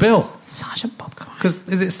watch the bill. Sergeant Bob Cryer. Because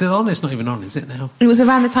is it still on? It's not even on, is it now? It was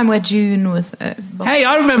around the time where June was... Hey,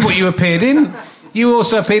 I remember what you appeared in. You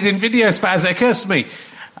also appeared in videos for As It Occurs to Me.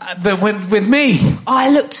 With me. Oh, I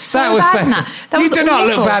looked so that was bad better. in that. You was did not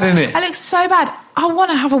awful. look bad in it. I looked so bad. I want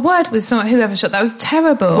to have a word with someone, whoever shot that. Was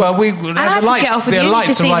terrible. Well, I had to get off with you.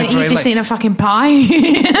 You just eaten a fucking pie.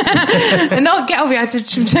 And not get off you. I had to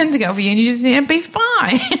pretend to get off you, and you just eaten a beef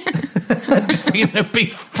pie. Just eating a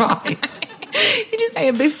beef pie. You just ate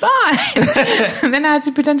a beef pie. And then I had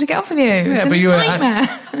to pretend to get off with you. Yeah, but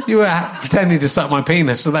you were pretending to suck my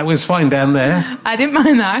penis, so that was fine down there. I didn't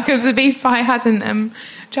mind that because the beef pie hadn't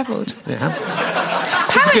travelled. Yeah.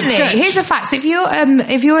 Apparently, here's a fact: if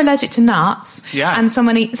you're allergic to nuts, and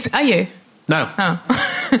someone eats, are you? No. Oh.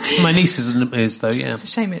 My niece is though. Yeah. It's a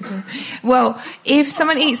shame. Well, if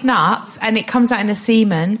someone eats nuts and it comes out in the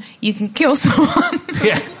semen, you can kill someone.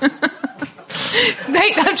 Yeah.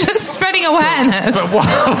 I'm just spreading awareness. But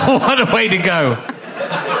what a way to go.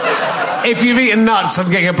 If you've eaten nuts,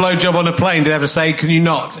 I'm getting a blowjob on a plane. Do they have to say, can you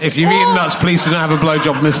not? If you've eaten nuts, please do not have a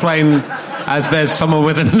blowjob on this plane, as there's someone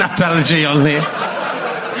with a nut allergy on here.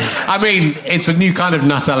 I mean, it's a new kind of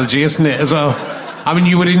nut allergy, isn't it, as well? I mean,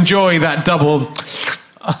 you would enjoy that double...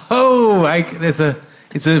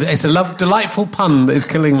 it's a delightful pun that is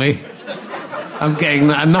killing me. I'm getting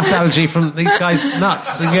a nut allergy from these guys'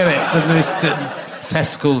 nuts. You get it?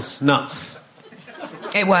 Testicles, nuts.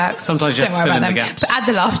 It works. Sometimes you Don't have to worry fill about in them. the gaps. But add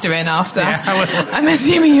the laughter in after. Yeah, I will. I'm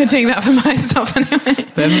assuming you're doing that for my stuff anyway.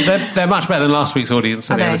 They're much better than last week's audience.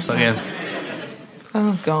 So Are they? so, yeah.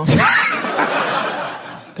 Oh, God.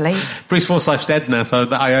 Blake. Bruce Forsyth's dead now, so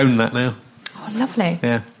I own that now. Oh, lovely.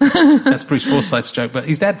 Yeah. That's Bruce Forsyth's joke, but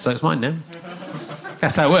he's dead, so it's mine now.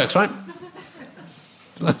 That's how it works, right?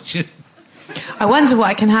 I wonder what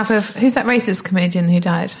I can have of... Who's that racist comedian who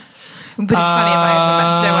died? It would be funny if I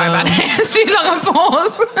remember. Don't worry about it. It's too long a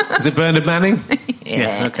pause. Is it Bernard Manning?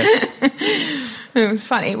 Yeah. Okay. It was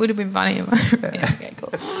funny. It would have been funny if I... Yeah, okay,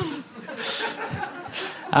 cool.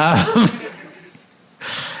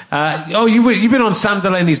 You've been on Sam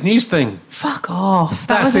Delaney's news thing. Fuck off.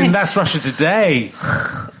 That's Russia Today.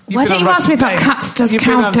 Why didn't you ask me about Cats Does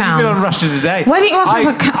Countdown? You've been on Russia Today. Why didn't you ask me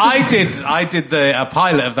about Cats Does... I did a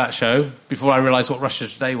pilot of that show before I realised what Russia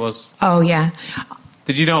Today was. Oh, yeah.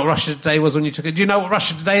 Did you know what Russia Today was when you took it? Do you know what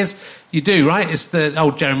Russia Today is? You do, right? It's the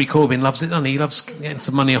old Jeremy Corbyn loves it, doesn't he? He loves getting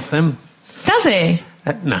some money off them. Does he?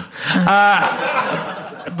 No.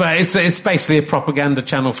 But it's basically a propaganda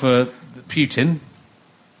channel for Putin.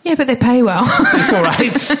 Yeah, but they pay well. It's all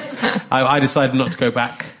right. I decided not to go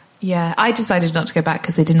back. Yeah, I decided not to go back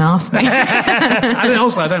because they didn't ask me. I mean,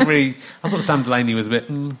 also, I thought Sam Delaney was a bit...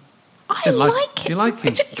 I like him. Do you like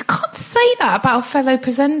him? You can't say that about a fellow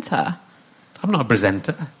presenter. I'm not a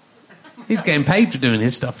presenter. He's getting paid for doing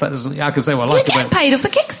his stuff. That doesn't... I can say what I You're like getting about... paid off the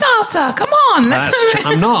Kickstarter. Come on.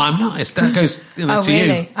 I'm not. That goes to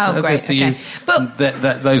really? you. Oh, that great. Goes to you. But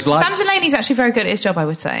those likes. Sam Delaney's actually very good at his job, I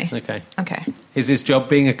would say. Okay. Is his job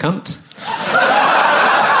being a cunt?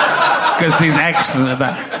 Because he's excellent at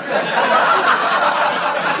that.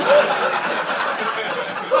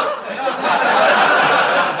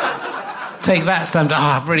 Take that, Sam.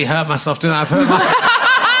 I've really hurt myself doing that. I've hurt my...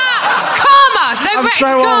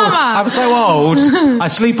 I'm so old. I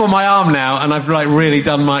sleep on my arm now, and I've really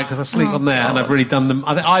done because I sleep on there, God. And I've really done them.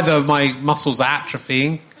 Either of my muscles are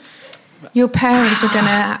atrophying. Your parents are going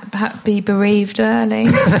to be bereaved early.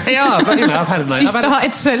 They are, but I've had a nice. She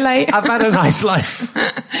started so late. I've had a nice life.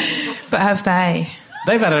 But have they?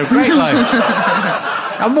 They've had a great life.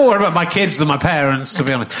 I'm more about my kids than my parents, to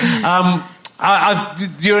be honest.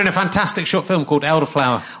 You're in a fantastic short film called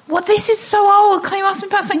Elderflower. Well, this is so old. Can you ask me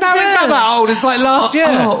about something good? No, it's not that old. It's like last year.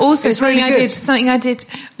 Also, it's something really I did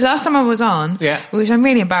last time I was on, which I'm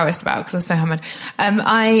really embarrassed about because I was so hammered.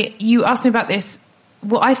 You asked me about this,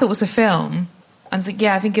 what I thought was a film. I was like,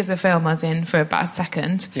 yeah, I think it's a film. I was in for about a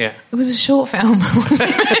second. Yeah. It was a short film.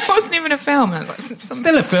 It wasn't even a film. I was like,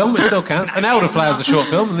 still a film. It still counts. And Elderflower's a short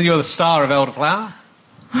film, and you're the star of Elderflower.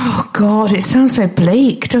 Oh, God, it sounds so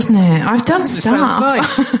bleak, doesn't it? I've done stuff. Sounds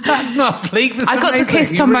nice. That's not bleak. That's I got to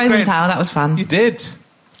kiss Tom Rosenthal. That was fun. You did.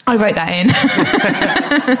 I wrote that in.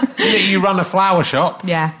 You run a flower shop.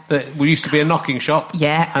 Yeah. That used to be a knocking shop.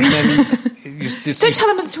 Yeah. And then... Don't tell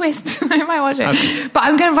them the twist. They might watch it. Okay. But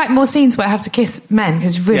I'm going to write more scenes where I have to kiss men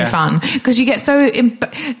because it's really fun. Because you get so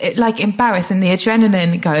embarrassed and the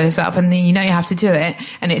adrenaline goes up and then you know you have to do it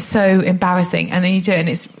and it's so embarrassing and then you do it and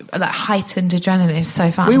it's like heightened adrenaline. It's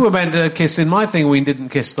so fun. We were meant to kiss in my thing. We didn't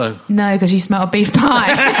kiss though. No, because you smelled beef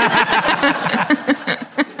pie.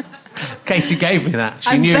 Katie gave me that.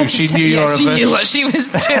 She knew you're a She knew what she was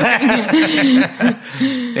doing.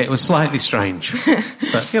 It was slightly strange,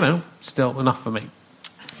 but still enough for me.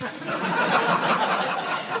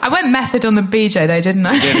 I went method on the BJ though, didn't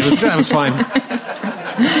I? Yeah, that was fine.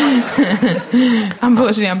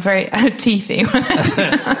 Unfortunately, I'm very teethy.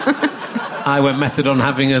 I went method on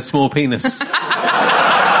having a small penis.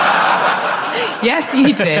 Yes,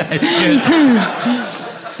 you did.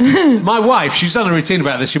 My wife, she's done a routine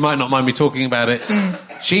about this. She might not mind me talking about it.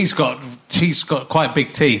 She's got quite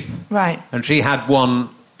big teeth, right? And she had one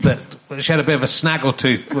that she had a bit of a snaggle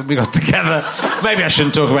tooth when we got together. Maybe I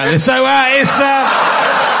shouldn't talk about this. So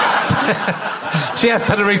she has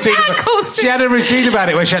had a routine. She had a routine about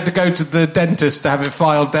it where she had to go to the dentist to have it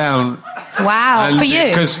filed down. Wow, for you?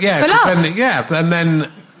 Because for love. And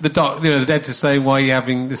then the dentist saying, "Why are you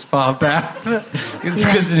having this filed down?" And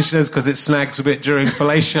she says, "Because it snags a bit during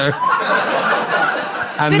fellatio."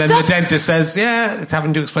 And then the dentist says, "Yeah, it's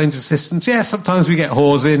having to explain to assistants. Yeah, sometimes we get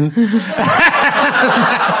whores in."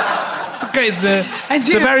 It's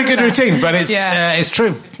a very good routine, but it's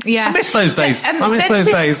true. Yeah, I miss those days. I miss those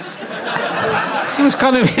days. It was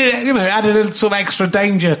kind of added a little sort of extra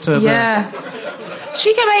danger to the.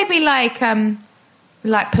 She could maybe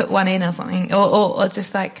like put one in or something, or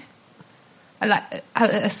just like like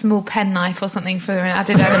a small penknife or something for an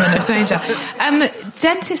added element of danger.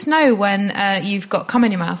 Dentists know when you've got cum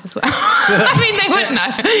in your mouth as well. I mean, they would know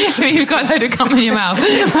if you've got a load of cum in your mouth.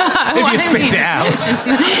 If you spit it out.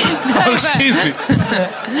 Oh, excuse me.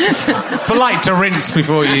 It's polite to rinse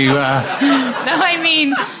before you... No, I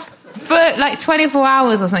mean... For like 24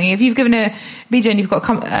 hours or something, if you've given a BJ and you've got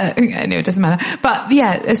no, it doesn't matter. But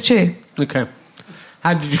yeah, it's true. Okay.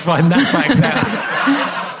 How did you find that fact out?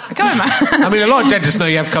 Come on, man. I mean, a lot of dentists know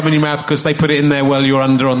you have cum in your mouth because they put it in there while you're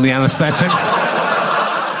under on the anaesthetic.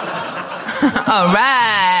 All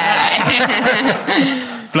right.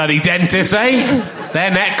 Bloody dentists, eh?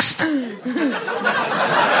 They're next.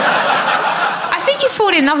 I think you fall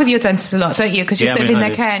in love with your dentist a lot, don't you? Because you're sort of in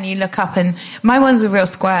their care and you look up, and my one's a real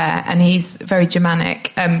square and he's very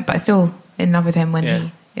Germanic, but I'm still in love with him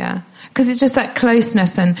when because it's just that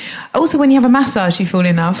closeness. And also when you have a massage you fall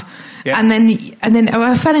in love. And then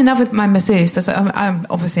I fell in love with my masseuse. I was like,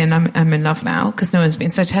 I'm in love now because no one's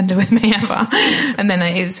been so tender with me ever. And then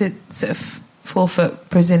it was a sort of 4-foot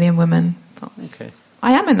Brazilian woman. Okay.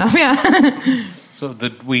 I am in love, yeah. Sort of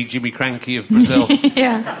the wee Jimmy Cranky of Brazil.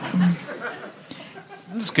 Yeah.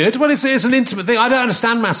 That's good. Well, it's an intimate thing. I don't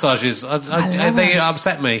understand massages. They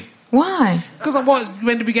upset me. Why? Because what you're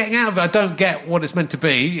meant to be getting out of it. I don't get what it's meant to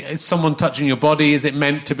be. It's someone touching your body. Is it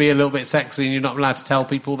meant to be a little bit sexy and you're not allowed to tell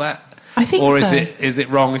people that? I think or so. is it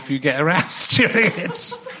wrong if you get aroused during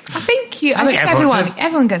it? I think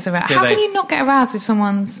everyone gets aroused. How can you not get aroused if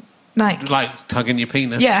someone's like tugging your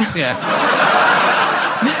penis? Yeah.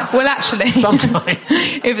 Well, actually, sometimes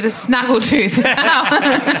if the snaggletooth is out.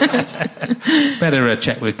 Better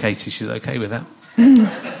check with Katie. She's okay with that.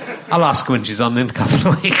 I'll ask her when she's on in a couple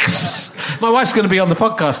of weeks. My wife's going to be on the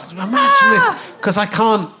podcast. Imagine this, because I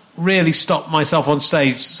can't really stop myself on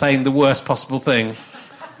stage saying the worst possible thing.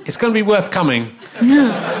 It's going to be worth coming.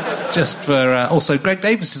 Just for... also, Greg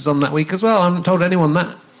Davis is on that week as well. I haven't told anyone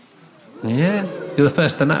that. Yeah, you're the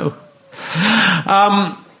first to know.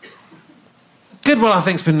 Good, well, I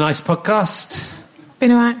think it's been a nice podcast. Been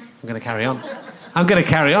all right. I'm going to carry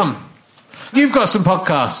on. You've got some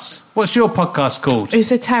podcasts. What's your podcast called?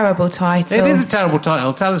 It's a terrible title. It is a terrible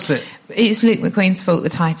title. Tell us it. It's Luke McQueen's fault, the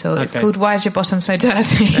title. Okay. It's called Why Is Your Bottom So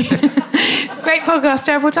Dirty? Great podcast,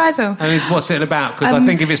 terrible title. And what's it about? Because I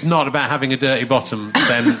think if it's not about having a dirty bottom,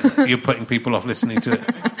 then you're putting people off listening to it.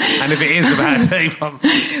 And if it is about a dirty bottom...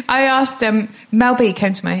 I asked... Mel B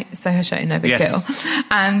came to my Soho show, no big deal.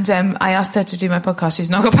 And I asked her to do my podcast. She's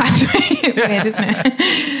not got back to me. Weird, isn't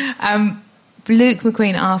it? Luke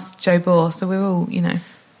McQueen asked Joe Bohr, so we're all,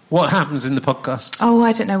 What happens in the podcast? Oh,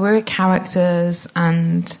 I don't know. We're characters,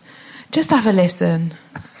 and just have a listen.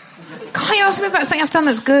 Can't you ask me about something I've done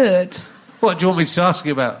that's good? What do you want me to ask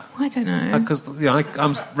you about? I don't know. Because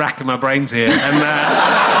I'm racking my brains here. And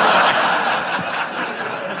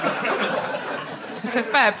it's a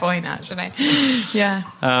fair point, actually. Yeah.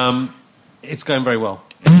 It's going very well.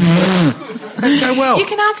 Going well. You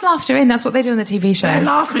can add laughter in. That's what they do on the TV shows. They're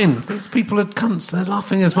laughing. These people are cunts. They're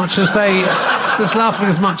laughing as much as they. There's laughing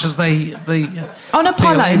as much as they. On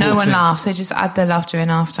Apollo, no one laughs. They just add their laughter in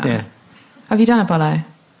after. Yeah. Have you done Apollo?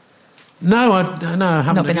 No, I haven't.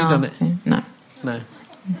 Not been asked. Done it? No.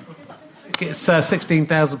 It's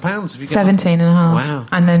 £16,000 if you get 17 and a half. Wow.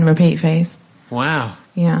 And then repeat fees. Wow.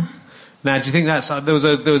 Yeah. Now, do you think that's... there was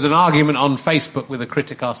an argument on Facebook with a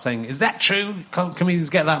critic saying, is that true? Can't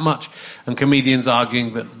comedians get that much? And comedians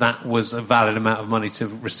arguing that was a valid amount of money to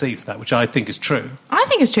receive for that, which I think is true. I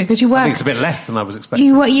think it's true, because you work... I think it's a bit less than I was expecting.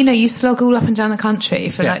 You slog all up and down the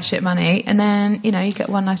country for like shit money, and then, you get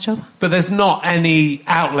one nice job. But there's not any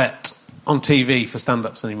outlet on TV for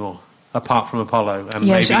stand-ups anymore, apart from Apollo.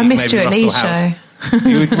 And I missed Stuart Lee's show.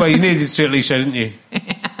 You needed Stuart Lee's show, didn't you?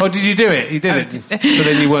 Oh, did you do it? You did it. But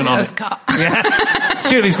then you weren't on it. Cut. Yeah.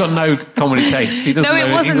 Stuart Lee's got no comedy taste. He doesn't know.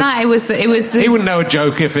 It wasn't that. It was this... He wouldn't know a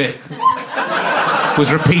joke if it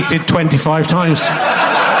was repeated 25 times.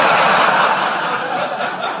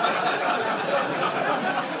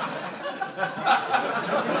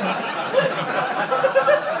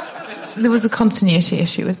 There was a continuity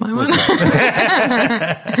issue with my one.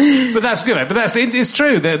 But that's good. But it's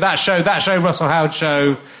true. That show, Russell Howard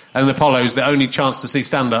show, and Apollo's the only chance to see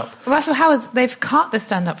stand-up. Russell Howard's, they've cut the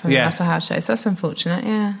stand-up from the Russell Howard show, so that's unfortunate,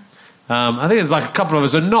 yeah. I think there's like a couple of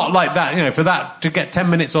us, but not like that. For that to get 10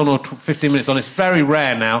 minutes on or 15 minutes on, it's very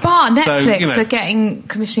rare now. But Netflix are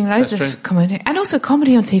commissioning loads of comedy. And also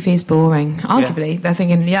comedy on TV is boring, arguably. They're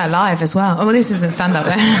thinking, live as well. Oh, well, this isn't stand-up.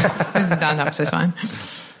 This is stand-up, so it's fine.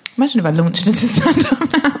 Imagine if I launched into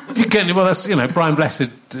stand-up now. You can, well, that's, Brian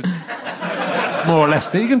Blessed, more or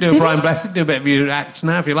less. You can do a Brian Blessed, do a bit of your act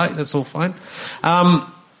now if you like. That's all fine.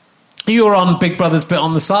 You were on Big Brother's bit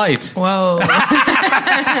on the side. Whoa.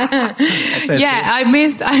 I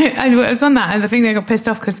missed. I was on that, and I think they got pissed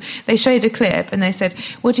off because they showed a clip and they said,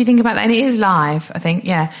 "What do you think about that?" And it is live, I think.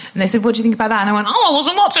 Yeah. And they said, "What do you think about that?" And I went, "Oh, I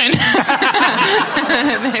wasn't watching."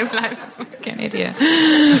 And they were like, "Fucking idiot."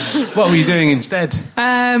 What were you doing instead?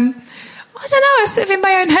 I don't know. I was sort of in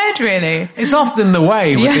my own head, really. It's often the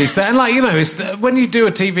way with these things. And it's when you do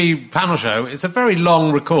a TV panel show, it's a very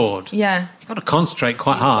long record. Yeah. You've got to concentrate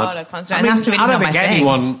quite hard. I don't think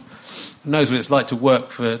anyone knows what it's like to work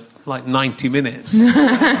for 90 minutes. And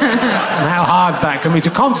how hard that can be to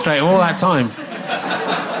concentrate all that time.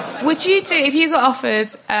 Would you do, if you got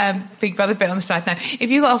offered Big Brother bit on the side now,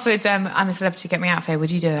 if you got offered I'm a Celebrity, Get Me Out of Here,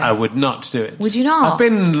 would you do it? I would not do it. Would you not? I've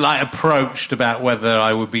been approached about whether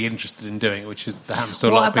I would be interested in doing it, which is the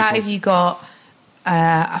hamster. What about if you got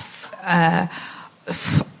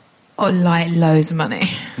loads of money?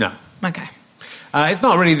 No. Okay. It's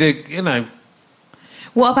not really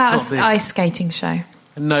What about an ice skating show?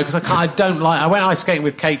 No, because I don't like... I went ice skating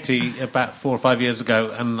with Katie about 4 or 5 years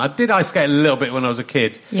ago, and I did ice skate a little bit when I was a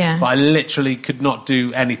kid. Yeah. But I literally could not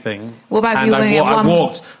do anything. What about if you were going to get one...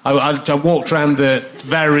 I walked around the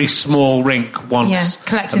very small rink once. Yeah,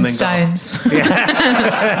 collecting stones.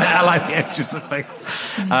 I like the edges of things.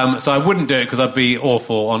 So I wouldn't do it because I'd be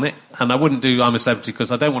awful on it, and I wouldn't do I'm a Celebrity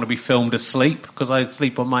because I don't want to be filmed asleep, because I'd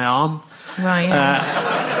sleep on my arm. Right,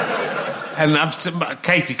 yeah. And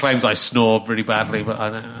Katie claims I snore really badly, but I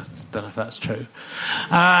don't know if that's true.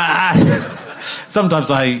 Sometimes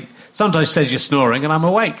she says you're snoring, and I'm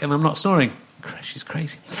awake, and I'm not snoring. She's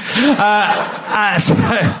crazy. What's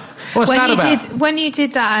that about? When you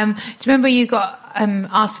did that, do you remember you got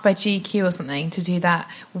asked by GQ or something to do that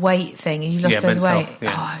weight thing, and you lost those weight?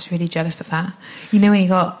 Yeah. Oh, I was really jealous of that. You know when you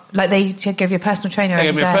got... they gave you a personal trainer every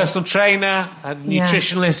day. They gave me a personal trainer, a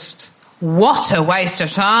nutritionist... What a waste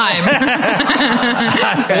of time!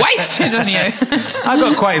 Wasted on you. I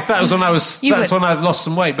got quite. That was when I was. When I lost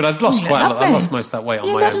some weight, but I'd lost quite a lot. I lost most of that weight on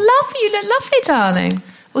my own. You look lovely, darling.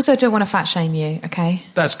 Also, I don't want to fat shame you. Okay.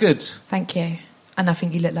 That's good. Thank you. And I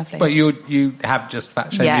think you look lovely. But you have just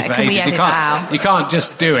fat shamed me for can we ages. edit that out? You can't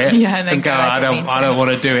just do it and go, I don't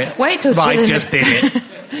want to do it. Wait till I just did it.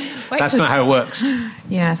 That's not how it works.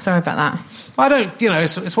 Yeah, sorry about that. I don't.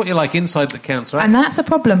 It's what you like inside that counts, right? And that's a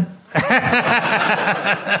problem.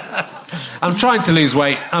 I'm trying to lose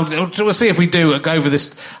weight. We'll see if we do go over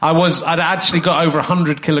this. I'd actually got over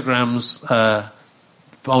 100 kilograms on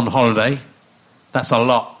holiday. That's a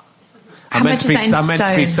lot. I'm meant to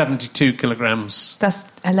be 72 kilograms. That's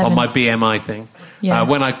 11. On my BMI thing. Yeah.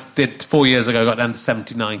 When I did 4 years ago, I got down to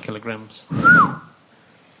 79 kilograms. And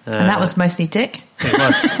that was mostly dick. It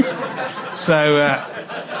was. So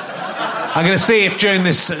I'm going to see if during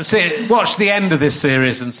this... watch the end of this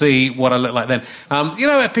series and see what I look like then.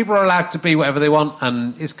 People are allowed to be whatever they want,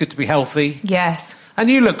 and it's good to be healthy. Yes. And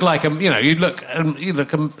you look like... you look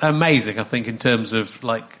amazing, I think, in terms of,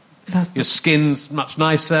 your skin's much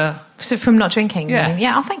nicer. So from not drinking? Yeah.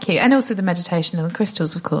 Yeah, oh, thank you. And also the meditation and the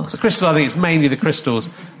crystals, of course. The crystal, I think it's mainly the crystals.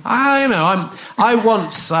 I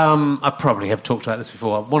probably have talked about this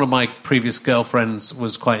before. One of my previous girlfriends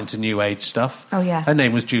was quite into New Age stuff. Oh, yeah. Her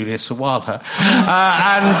name was Julia Sawalha.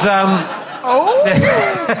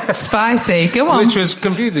 Spicy. Go on. Which was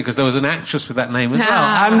confusing because there was an actress with that name as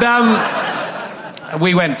well. And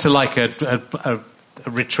we went to a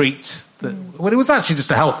retreat. It was actually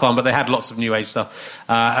just a health farm, but they had lots of New Age stuff.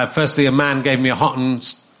 Firstly, a man gave me a hot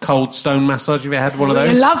and cold stone massage. Have you had one of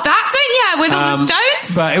those? You love that, don't you? With all the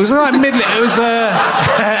stones? But it was like it was...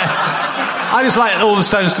 I just like all the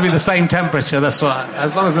stones to be the same temperature. That's what...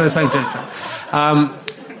 As long as they're the same temperature.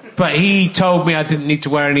 But he told me I didn't need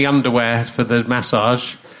to wear any underwear for the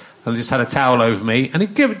massage. And just had a towel over me. And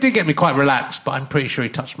it did get me quite relaxed, but I'm pretty sure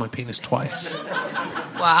he touched my penis twice.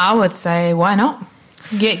 Well, I would say, why not?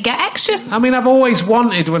 Get extras. I mean, I've always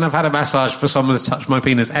wanted, when I've had a massage, for someone to touch my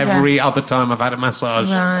penis. Every other time I've had a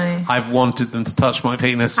massage, I've wanted them to touch my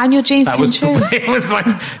penis. And your dreams came true. It was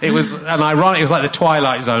an ironic. It was like the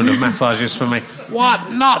Twilight Zone of massages for me.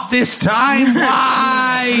 What? Not this time?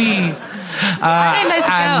 Why?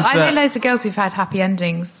 I know loads of girls who've had happy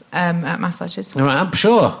endings at massages. Right, I'm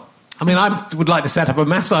sure. I mean, I would like to set up a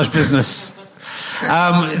massage business.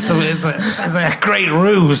 It's a great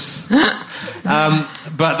ruse.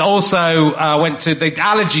 But also they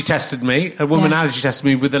allergy tested me. A woman allergy tested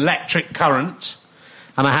me with electric current,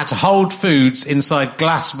 and I had to hold foods inside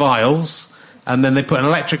glass vials, and then they put an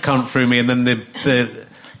electric current through me, and then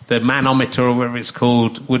the manometer or whatever it's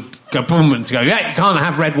called would go boom and go, you can't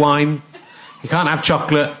have red wine, you can't have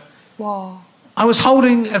chocolate. Wow. I was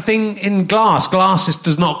holding a thing in glass. Glass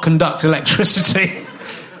does not conduct electricity.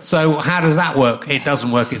 So how does that work? It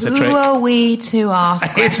doesn't work. It's a trick. Who are we to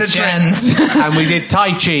ask questions? It's a trick. And we did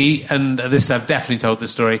Tai Chi, and this I've definitely told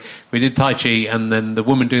this story. We did Tai Chi, and then the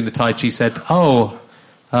woman doing the Tai Chi said, "Oh,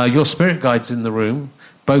 your spirit guide's in the room.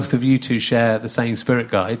 Both of you two share the same spirit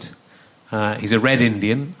guide. He's a red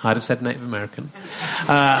Indian. I'd have said Native American.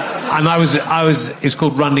 And it was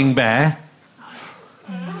called Running Bear."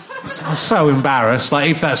 I'm so embarrassed.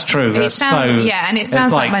 Like, if that's true, It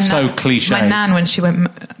sounds like my so cliche. My nan when she went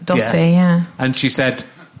dotty, yeah. And she said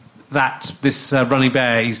that this Running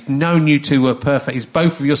Bear, he's known you two were perfect. He's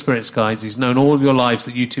both of your spirits guides. He's known all your lives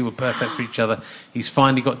that you two were perfect for each other. He's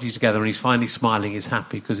finally got you together, and he's finally smiling. He's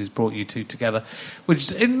happy because he's brought you two together,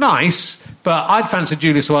 which is nice. But I'd fancied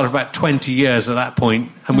Julius Wilder for about 20 years at that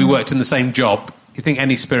point, and we worked in the same job. You think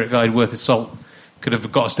any spirit guide worth his salt could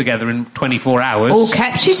have got us together in 24 hours. All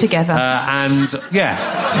kept you together. And,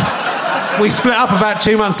 yeah. We split up about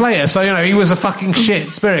 2 months later, so, he was a fucking shit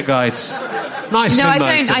spirit guide. Nice. No,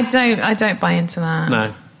 I don't buy into that.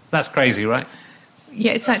 No. That's crazy, right?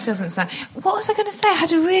 Yeah, it doesn't sound... What was I going to say? I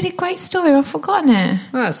had a really great story. I've forgotten it.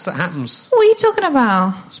 That happens. What are you talking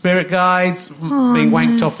about? Spirit guides, being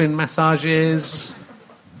wanked off in massages...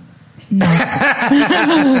 No.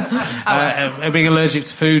 Being allergic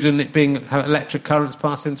to food and it being electric currents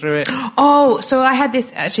passing through it. Oh, so I had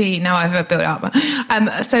this, actually, now I've built it up.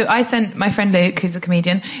 So I sent my friend Luke, who's a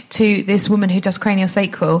comedian, to this woman who does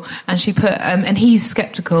craniosacral, and she put, and he's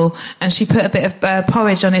sceptical, and she put a bit of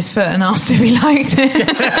porridge on his foot and asked if he liked it.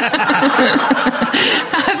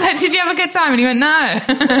 I was like, did you have a good time? And he went, no.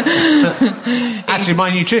 Actually,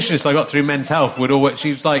 my nutritionist I got through Men's Health would always, she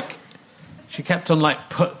was like, she kept on like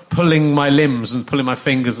pulling my limbs and pulling my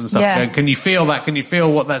fingers and stuff. Yeah. Going, can you feel that? Can you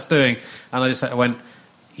feel what that's doing? And I went,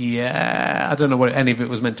 yeah. I don't know what any of it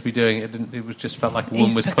was meant to be doing. It didn't. It was just felt like a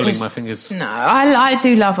woman was pulling my fingers. No, I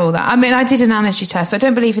do love all that. I mean, I did an allergy test. I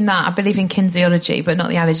don't believe in that. I believe in kinesiology, but not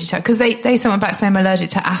the allergy test. Because they sent me back saying I'm allergic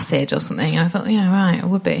to acid or something. And I thought, yeah, right, I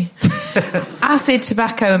would be. Acid,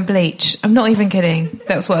 tobacco and bleach. I'm not even kidding.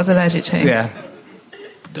 That's what I was allergic to. Yeah.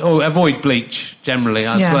 Or avoid bleach, generally,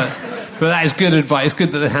 I swear. But that is good advice. It's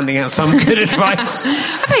good that they're handing out some good advice.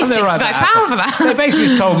 I paid £65 for that. They basically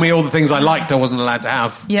just told me all the things I liked I wasn't allowed to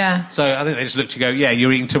have. Yeah. So I think they just looked at you and go, yeah,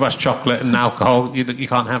 you're eating too much chocolate and alcohol. You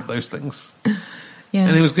can't have those things. Yeah.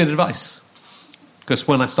 And it was good advice. Because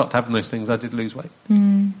when I stopped having those things, I did lose weight.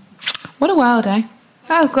 Mm. What a world, eh?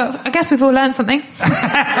 Oh, God, I guess we've all learned something.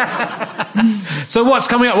 So what's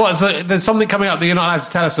coming up? There's something coming up that you're not allowed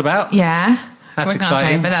to tell us about? Yeah. That's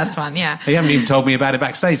exciting. Say, but that's fun, yeah. You haven't even told me about it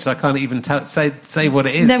backstage, so I can't even say what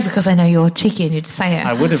it is. No, because I know you're cheeky and you'd say it.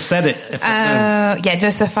 I would have said it. If yeah,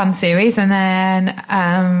 just a fun series, and then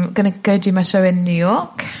I'm going to go do my show in New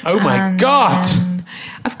York. Oh my God!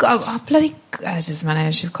 I've got a bloody... it doesn't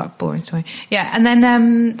matter, she's got a boring story. Yeah, and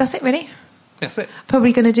then that's it, really. That's it.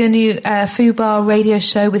 Probably going to do a new Fubar radio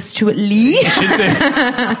show with Stuart Lee. You should do.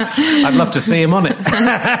 I'd love to see him on it.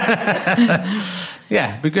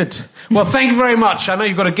 Yeah, be good. Well, thank you very much. I know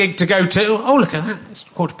you've got a gig to go to. Oh, look at that. It's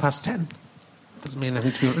 10:15. Doesn't mean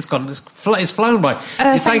anything to me. It's flown by.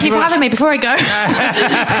 Thank you for having me before I go.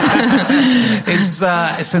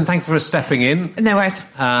 It's been thank you for stepping in. No worries.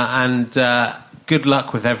 And good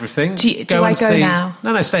luck with everything. Do I go now?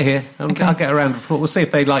 No, stay here. Okay. I'll get around. We'll see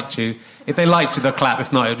if they liked you. If they liked you, they'll clap.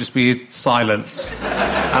 If not, it'll just be silence.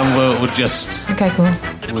 And we'll just... Okay, cool.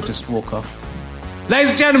 We'll just walk off.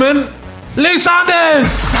 Ladies and gentlemen... Lou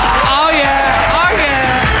Sanders! Oh yeah! Oh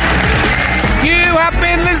yeah! You have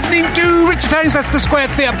been listening to Richard Herring's Leicester Square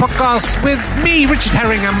Theatre podcast with me, Richard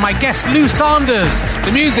Herring, and my guest, Lou Sanders.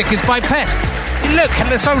 The music is by Pest. Look,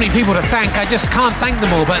 there's so many people to thank, I just can't thank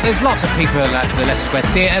them all, but there's lots of people at the Leicester Square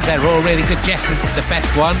Theatre. They're all really good. Jess is the best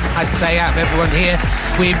one, I'd say, out of everyone here.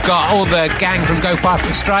 We've got all the gang from Go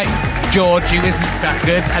Faster Stripe, George, who isn't that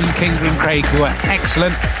good, and Kinger and Craig, who are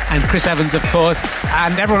excellent, and Chris Evans, of course,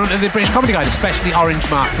 and everyone at the British Comedy Guide, especially Orange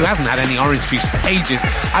Mark, who hasn't had any orange juice for ages.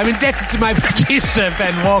 I'm indebted to my producer,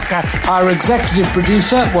 Ben Walker. Our executive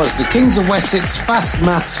producer was the Kings of Wessex Fast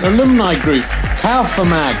Maths Alumni Group,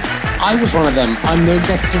 Calfamag. I was one of them. I'm the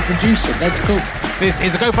executive producer. That's cool. This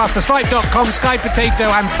is a GoFasterStripe.com Sky Potato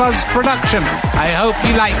and Fuzz production. I hope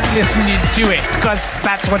you like listening to it, because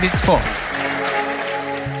that's what it's for.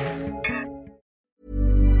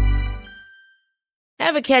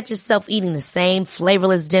 Ever catch yourself eating the same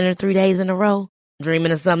flavorless dinner 3 days in a row?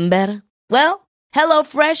 Dreaming of something better? Well,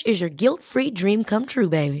 HelloFresh is your guilt-free dream come true,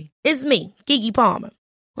 baby. It's me, Keke Palmer.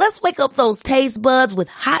 Let's wake up those taste buds with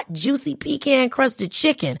hot, juicy pecan-crusted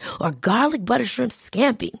chicken or garlic butter shrimp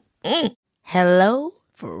scampi. Hello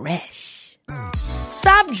Fresh.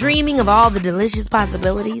 Stop dreaming of all the delicious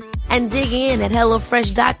possibilities and dig in at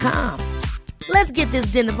HelloFresh.com. Let's get this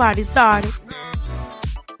dinner party started.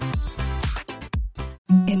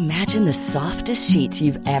 Imagine the softest sheets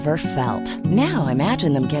you've ever felt. Now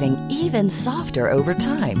imagine them getting even softer over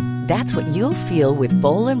time. That's what you'll feel with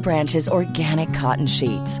Boll & Branch's organic cotton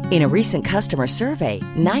sheets. In a recent customer survey,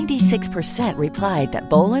 96% replied that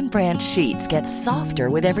Boll & Branch sheets get softer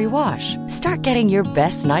with every wash. Start getting your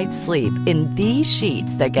best night's sleep in these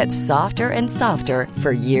sheets that get softer and softer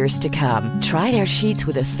for years to come. Try their sheets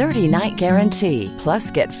with a 30-night guarantee. Plus,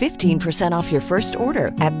 get 15% off your first order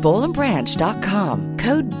at BollandBranch.com.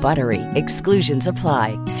 Code BUTTERY. Exclusions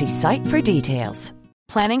apply. See site for details.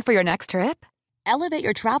 Planning for your next trip? Elevate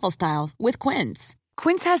your travel style with Quince.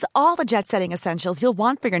 Quince has all the jet-setting essentials you'll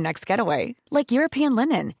want for your next getaway, like European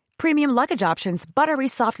linen, premium luggage options, buttery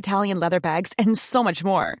soft Italian leather bags, and so much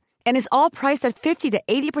more. And is all priced at 50 to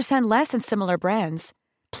 80% less than similar brands.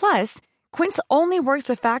 Plus, Quince only works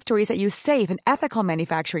with factories that use safe and ethical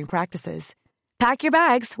manufacturing practices. Pack your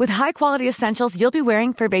bags with high-quality essentials you'll be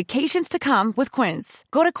wearing for vacations to come with Quince.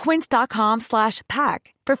 Go to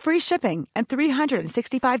quince.com/pack for free shipping and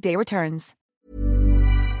 365-day returns.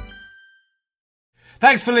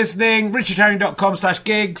 Thanks for listening.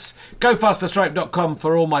 richardherring.com/gigs. GoFasterStripe.com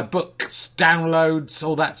for all my books, downloads,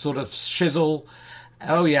 all that sort of shizzle.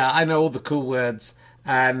 Oh yeah, I know all the cool words.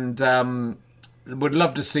 And would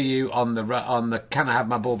love to see you on the Can I Have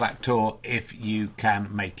My Ball Back tour if you can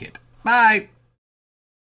make it. Bye.